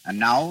 And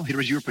now, here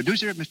is your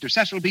producer, Mr.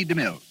 Cecil B.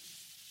 DeMille.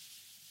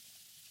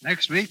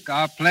 Next week,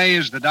 our play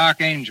is The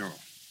Dark Angel.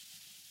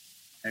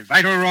 A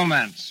vital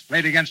romance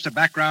played against a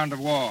background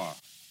of war.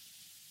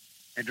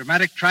 A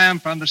dramatic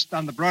triumph on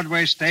the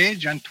Broadway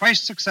stage and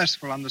twice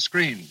successful on the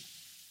screen.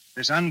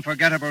 This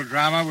unforgettable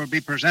drama will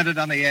be presented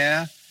on the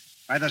air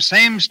by the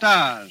same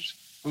stars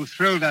who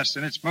thrilled us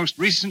in its most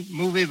recent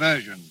movie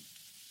version,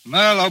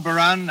 Merle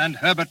Oberon and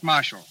Herbert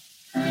Marshall.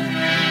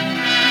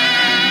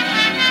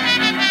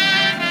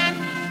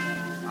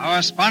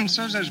 Our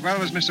sponsors, as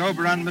well as Miss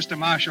Oberon, Mr.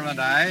 Marshall,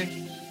 and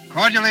I,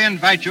 cordially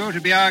invite you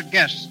to be our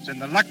guests in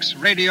the Lux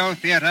Radio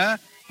Theater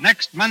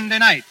next Monday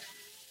night.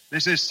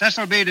 This is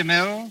Cecil B.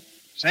 DeMille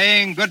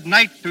saying good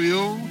night to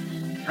you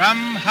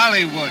from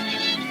Hollywood.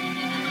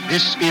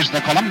 This is the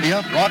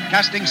Columbia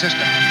Broadcasting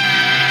System.